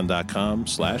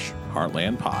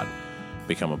patreon.com/heartlandpod.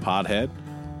 Become a podhead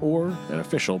or an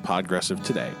official Podgressive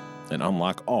today and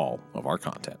unlock all of our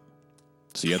content.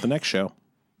 See you at the next show.